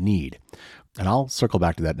may not need. And I'll circle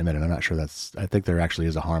back to that in a minute. I'm not sure I think there actually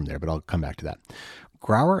is a harm there, but I'll come back to that.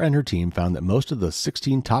 Grauer and her team found that most of the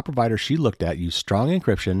 16 top providers she looked at used strong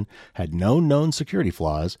encryption, had no known security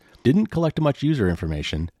flaws, didn't collect much user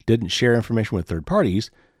information, didn't share information with third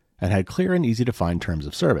parties, and had clear and easy to find terms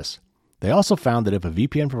of service. They also found that if a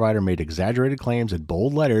VPN provider made exaggerated claims in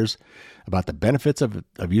bold letters about the benefits of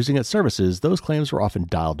using its services, those claims were often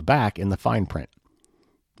dialed back in the fine print.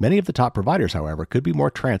 Many of the top providers, however, could be more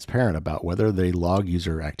transparent about whether they log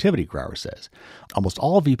user activity, Grauer says. Almost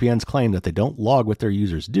all VPNs claim that they don't log what their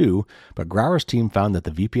users do, but Grauer's team found that the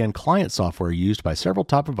VPN client software used by several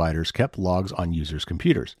top providers kept logs on users'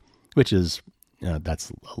 computers, which is,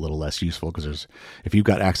 that's a little less useful because if you've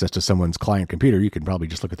got access to someone's client computer, you can probably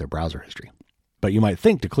just look at their browser history. But you might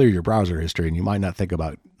think to clear your browser history, and you might not think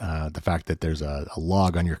about the fact that there's a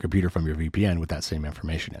log on your computer from your VPN with that same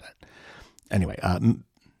information in it. Anyway,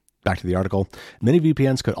 back to the article. Many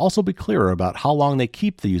VPNs could also be clearer about how long they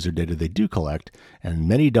keep the user data they do collect, and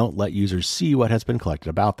many don't let users see what has been collected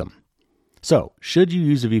about them. So, should you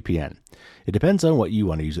use a VPN? It depends on what you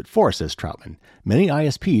want to use it for, says Troutman. Many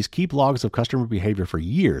ISPs keep logs of customer behavior for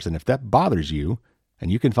years, and if that bothers you,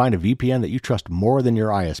 and you can find a VPN that you trust more than your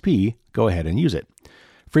ISP, go ahead and use it.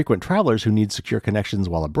 Frequent travelers who need secure connections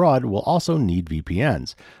while abroad will also need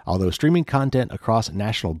VPNs, although streaming content across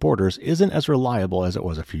national borders isn't as reliable as it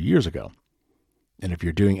was a few years ago. And if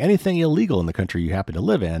you're doing anything illegal in the country you happen to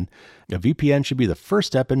live in, a VPN should be the first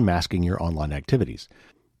step in masking your online activities.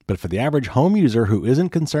 But for the average home user who isn't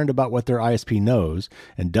concerned about what their ISP knows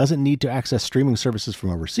and doesn't need to access streaming services from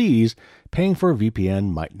overseas, paying for a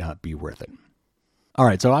VPN might not be worth it. All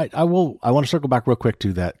right, so I want to circle back real quick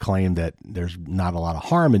to that claim that there's not a lot of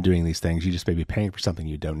harm in doing these things. You just may be paying for something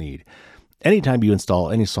you don't need. Anytime you install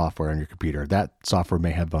any software on your computer, that software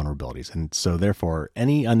may have vulnerabilities. And so therefore,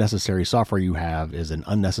 any unnecessary software you have is an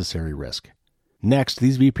unnecessary risk. Next,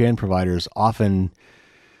 these VPN providers often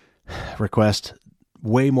request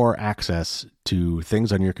way more access to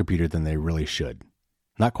things on your computer than they really should.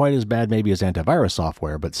 Not quite as bad maybe as antivirus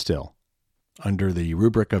software, but still. Under the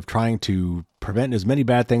rubric of trying to prevent as many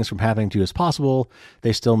bad things from happening to you as possible,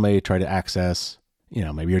 they still may try to access,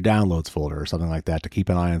 maybe your downloads folder or something like that to keep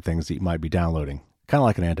an eye on things that you might be downloading, kind of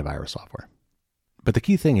like an antivirus software. But the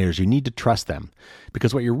key thing here is you need to trust them,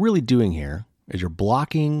 because what you're really doing here is you're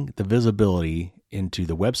blocking the visibility into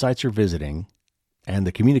the websites you're visiting and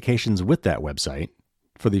the communications with that website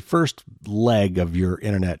for the first leg of your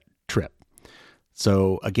internet trip.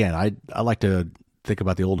 So again, I like to think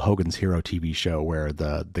about the old Hogan's Hero TV show where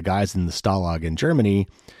the guys in the Stalag in Germany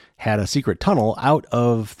had a secret tunnel out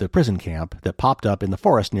of the prison camp that popped up in the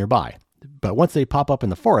forest nearby. But once they pop up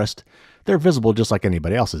in the forest, they're visible just like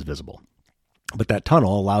anybody else is visible. But that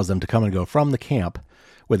tunnel allows them to come and go from the camp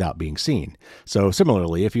without being seen. So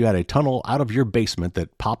similarly, if you had a tunnel out of your basement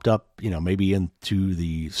that popped up, maybe into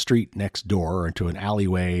the street next door or into an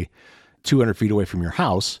alleyway 200 feet away from your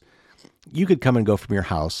house, you could come and go from your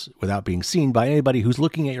house without being seen by anybody who's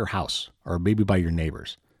looking at your house or maybe by your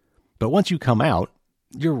neighbors. But once you come out,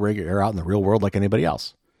 you're out in the real world like anybody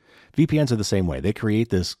else. VPNs are the same way. They create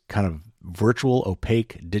this kind of virtual,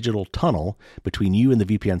 opaque digital tunnel between you and the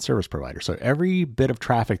VPN service provider. So every bit of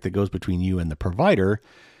traffic that goes between you and the provider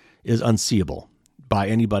is unseeable by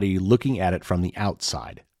anybody looking at it from the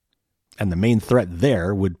outside. And the main threat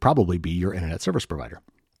there would probably be your internet service provider.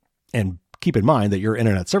 And keep in mind that your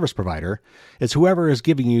internet service provider is whoever is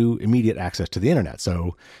giving you immediate access to the internet.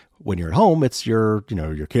 So when you're at home, it's your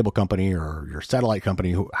cable company or your satellite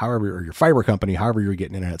company, however, or your fiber company, however you're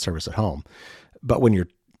getting internet service at home. But when you're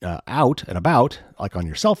out and about, like on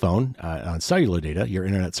your cell phone, on cellular data, your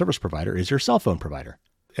internet service provider is your cell phone provider.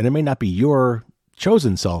 And it may not be your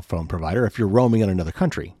chosen cell phone provider if you're roaming in another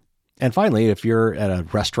country. And finally, if you're at a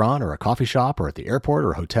restaurant or a coffee shop or at the airport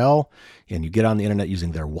or a hotel and you get on the internet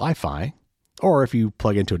using their Wi-Fi, or if you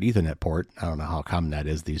plug into an Ethernet port, I don't know how common that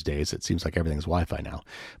is these days. It seems like everything's Wi-Fi now.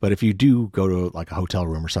 But if you do go to like a hotel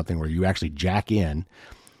room or something where you actually jack in,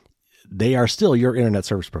 they are still your internet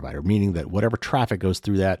service provider, meaning that whatever traffic goes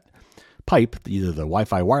through that pipe, either the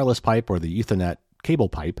Wi-Fi wireless pipe or the Ethernet cable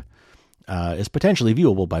pipe, is potentially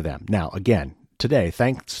viewable by them. Now, again, today,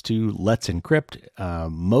 thanks to Let's Encrypt,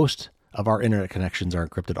 most of our internet connections are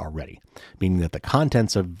encrypted already, meaning that the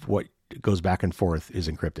contents of what goes back and forth is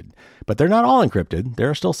encrypted. But they're not all encrypted. There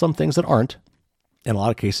are still some things that aren't. In a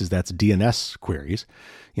lot of cases, that's DNS queries.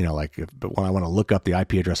 But when I want to look up the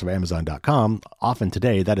IP address of Amazon.com, often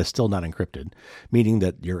today that is still not encrypted, meaning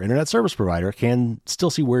that your internet service provider can still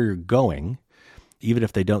see where you're going, even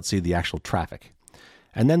if they don't see the actual traffic.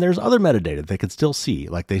 And then there's other metadata they can still see,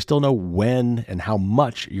 like they still know when and how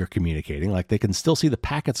much you're communicating. Like they can still see the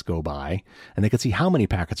packets go by, and they can see how many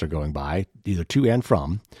packets are going by, either to and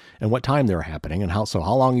from, and what time they're happening, and how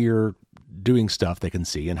long you're doing stuff they can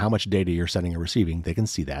see, and how much data you're sending and receiving, they can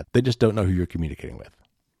see that. They just don't know who you're communicating with.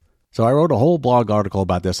 So I wrote a whole blog article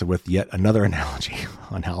about this with yet another analogy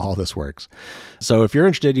on how all this works. So if you're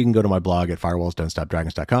interested, you can go to my blog at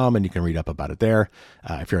firewallsdon'tstopdragons.com and you can read up about it there.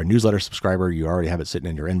 If you're a newsletter subscriber, you already have it sitting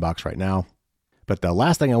in your inbox right now. But the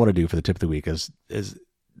last thing I want to do for the tip of the week is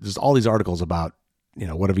there's all these articles about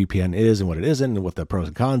what a VPN is and what it isn't and what the pros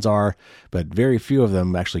and cons are, but very few of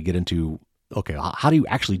them actually get into, okay, how do you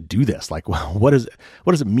actually do this? Like, what does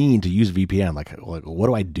it mean to use VPN? Like what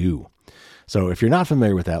do I do? So if you're not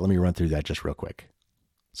familiar with that, let me run through that just real quick.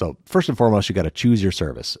 So first and foremost, you got to choose your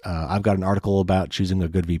service. I've got an article about choosing a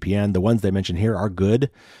good VPN. The ones they mention here are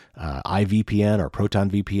good. iVPN or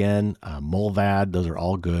Proton VPN, Mullvad, those are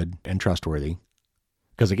all good and trustworthy.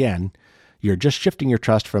 Because again, you're just shifting your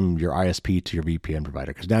trust from your ISP to your VPN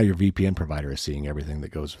provider, because now your VPN provider is seeing everything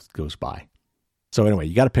that goes by. So anyway,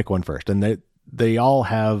 you got to pick one first, and they all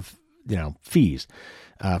have fees.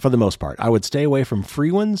 For the most part, I would stay away from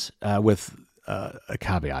free ones with a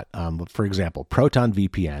caveat. For example, Proton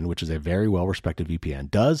VPN, which is a very well-respected VPN,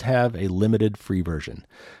 does have a limited free version,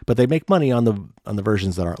 but they make money on the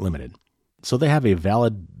versions that aren't limited. So they have a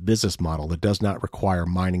valid business model that does not require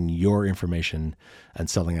mining your information and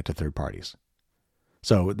selling it to third parties.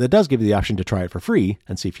 So that does give you the option to try it for free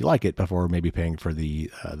and see if you like it before maybe paying for the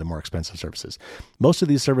more expensive services. Most of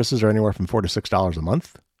these services are anywhere from $4 to $6 a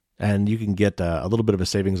month, and you can get a little bit of a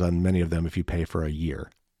savings on many of them if you pay for a year.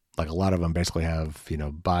 Like a lot of them basically have,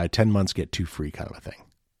 buy 10 months, get 2 free kind of a thing.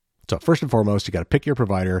 So first and foremost, you got to pick your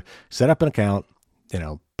provider, set up an account,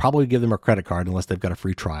 probably give them a credit card unless they've got a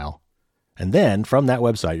free trial. And then from that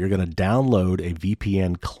website, you're going to download a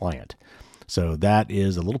VPN client. So that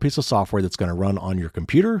is a little piece of software that's going to run on your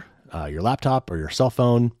computer, your laptop, or your cell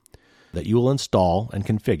phone that you will install and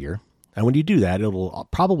configure. And when you do that, it'll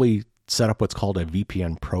probably set up what's called a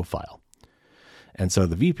VPN profile. And so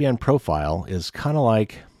the VPN profile is kind of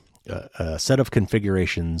like a set of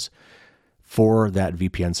configurations for that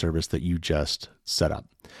VPN service that you just set up.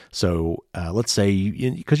 So let's say,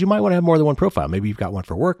 because you might want to have more than one profile. Maybe you've got one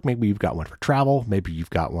for work. Maybe you've got one for travel. Maybe you've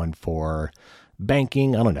got one for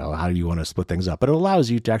banking. I don't know. How do you want to split things up? But it allows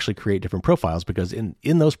you to actually create different profiles, because in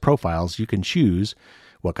those profiles, you can choose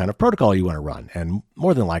what kind of protocol you want to run. And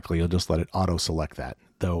more than likely, you'll just let it auto-select that.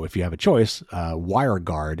 Though if you have a choice,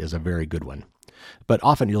 WireGuard is a very good one. But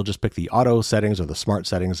often you'll just pick the auto settings or the smart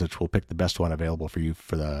settings, which will pick the best one available for you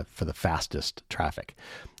for the fastest traffic.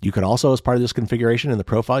 You can also, as part of this configuration in the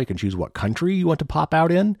profile, you can choose what country you want to pop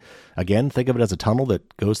out in. Again, think of it as a tunnel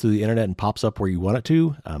that goes through the internet and pops up where you want it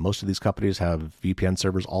to. Most of these companies have VPN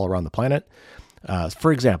servers all around the planet.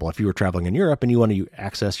 For example, if you were traveling in Europe and you want to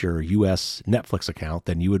access your US Netflix account,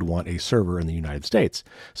 then you would want a server in the United States.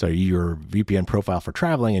 So your VPN profile for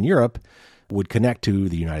traveling in Europe would connect to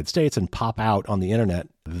the United States and pop out on the internet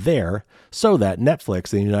there, so that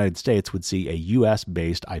Netflix in the United States would see a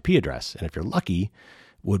US-based IP address. And if you're lucky,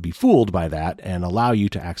 would be fooled by that and allow you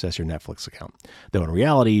to access your Netflix account. Though in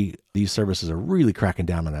reality, these services are really cracking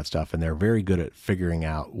down on that stuff, and they're very good at figuring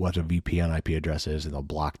out what a VPN IP address is, and they'll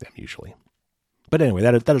block them usually. But anyway,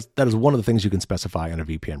 that is one of the things you can specify in a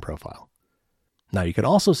VPN profile. Now, you can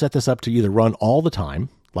also set this up to either run all the time,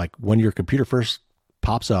 like when your computer first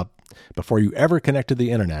pops up, before you ever connect to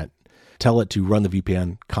the internet, tell it to run the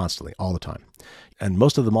VPN constantly, all the time. And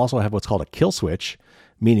most of them also have what's called a kill switch,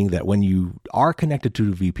 meaning that when you are connected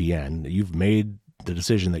to the VPN, you've made the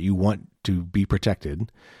decision that you want to be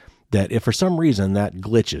protected, that if for some reason that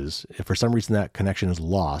glitches, if for some reason that connection is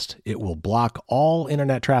lost, it will block all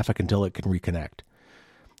internet traffic until it can reconnect.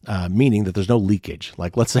 Meaning that there's no leakage.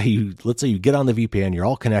 Like let's say you get on the VPN, you're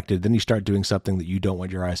all connected, then you start doing something that you don't want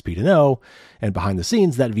your ISP to know, and behind the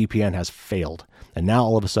scenes that VPN has failed, and now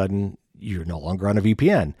all of a sudden you're no longer on a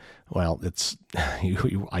VPN. Well, it's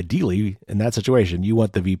you ideally in that situation you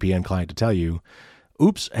want the VPN client to tell you,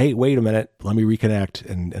 "Oops, hey, wait a minute, let me reconnect,"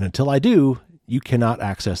 and until I do, you cannot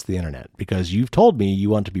access the internet because you've told me you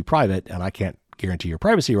want to be private, and I can't guarantee your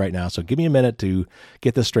privacy right now. So give me a minute to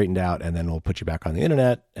get this straightened out, and then we'll put you back on the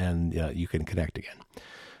internet and you can connect again.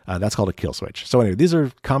 That's called a kill switch. So anyway, these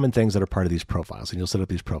are common things that are part of these profiles, and you'll set up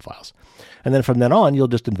these profiles. And then from then on, you'll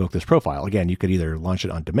just invoke this profile. Again, you could either launch it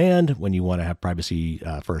on demand when you want to have privacy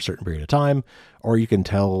for a certain period of time, or you can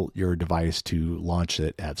tell your device to launch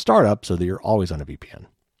it at startup so that you're always on a VPN.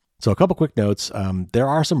 So a couple quick notes. There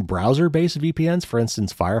are some browser-based VPNs. For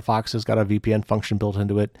instance, Firefox has got a VPN function built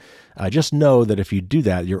into it. Just know that if you do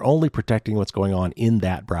that, you're only protecting what's going on in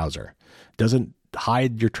that browser. It doesn't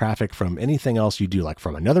hide your traffic from anything else you do, like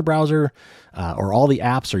from another browser or all the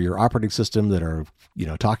apps or your operating system that are,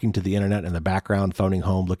 talking to the internet in the background, phoning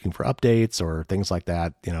home, looking for updates or things like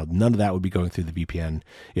that. None of that would be going through the VPN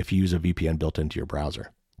if you use a VPN built into your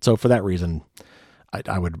browser. So for that reason,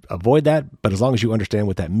 I would avoid that, but as long as you understand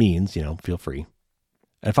what that means, feel free.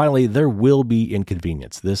 And finally, there will be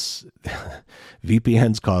inconvenience.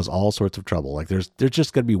 VPNs cause all sorts of trouble. Like there's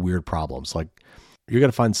just going to be weird problems. Like you're going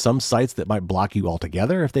to find some sites that might block you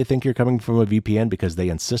altogether if they think you're coming from a VPN because they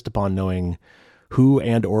insist upon knowing who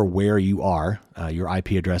and or where you are. Your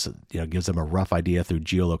IP address, gives them a rough idea through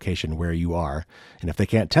geolocation where you are. And if they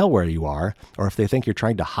can't tell where you are, or if they think you're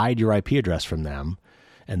trying to hide your IP address from them,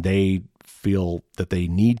 and they feel that they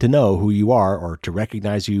need to know who you are or to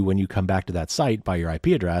recognize you when you come back to that site by your IP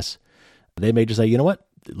address, they may just say, you know what,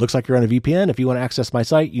 it looks like you're on a VPN. If you want to access my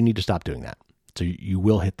site, you need to stop doing that. So you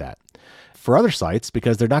will hit that. For other sites,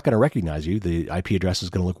 because they're not going to recognize you, the IP address is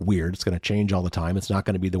going to look weird. It's going to change all the time. It's not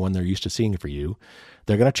going to be the one they're used to seeing for you.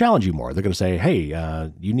 They're going to challenge you more. They're going to say, hey,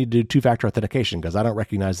 you need to do two-factor authentication because I don't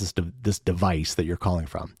recognize this device that you're calling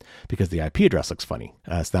from because the IP address looks funny.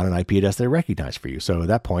 It's not an IP address they recognize for you. So at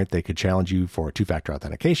that point, they could challenge you for two-factor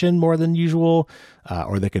authentication more than usual,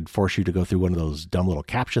 or they could force you to go through one of those dumb little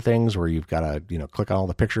CAPTCHA things where you've got to, click on all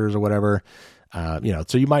the pictures or whatever.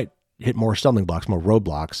 So you might hit more stumbling blocks, more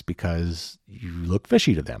roadblocks because you look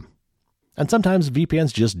fishy to them. And sometimes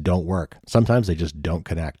VPNs just don't work. Sometimes they just don't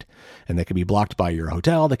connect. And they could be blocked by your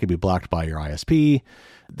hotel. They could be blocked by your ISP.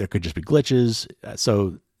 There could just be glitches.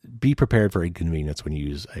 So be prepared for inconvenience when you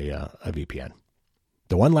use a VPN.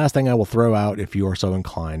 The one last thing I will throw out, if you are so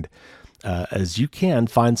inclined, is you can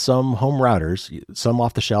find some home routers, some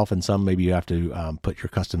off the shelf and some maybe you have to put your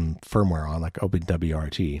custom firmware on, like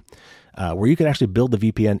OpenWRT, where you can actually build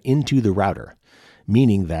the VPN into the router.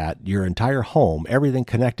 Meaning that your entire home, everything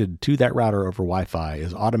connected to that router over Wi-Fi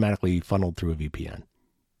is automatically funneled through a VPN.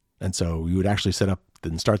 And so you would actually set up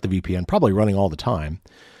and start the VPN, probably running all the time,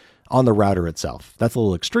 on the router itself. That's a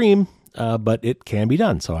little extreme, but it can be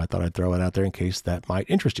done. So I thought I'd throw it out there in case that might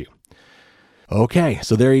interest you. Okay,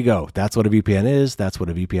 so there you go. That's what a VPN is, that's what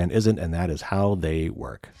a VPN isn't, and that is how they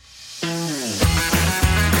work.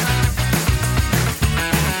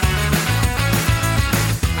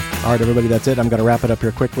 All right, everybody, that's it. I'm going to wrap it up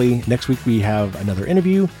here quickly. Next week, we have another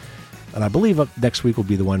interview, and I believe next week will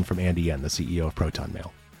be the one from Andy Yen, the CEO of Proton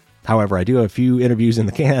Mail. However, I do have a few interviews in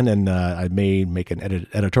the can, and I may make an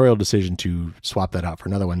editorial decision to swap that out for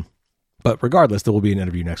another one. But regardless, there will be an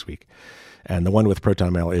interview next week. And the one with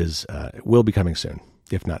Proton Mail will be coming soon,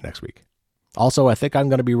 if not next week. Also, I think I'm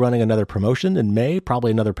going to be running another promotion in May,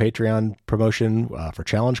 probably another Patreon promotion for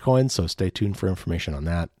Challenge Coins, so stay tuned for information on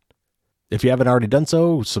that. If you haven't already done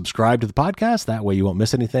so, subscribe to the podcast. That way you won't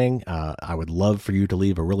miss anything. I would love for you to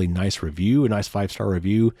leave a really nice review, a nice 5-star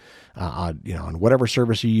review, on whatever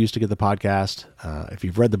service you use to get the podcast. If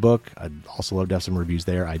you've read the book, I'd also love to have some reviews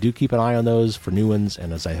there. I do keep an eye on those for new ones,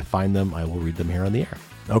 and as I find them, I will read them here on the air.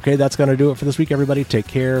 Okay, that's going to do it for this week, everybody. Take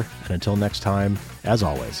care, and until next time, as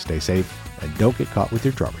always, stay safe and don't get caught with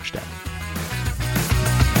your drawbridge down.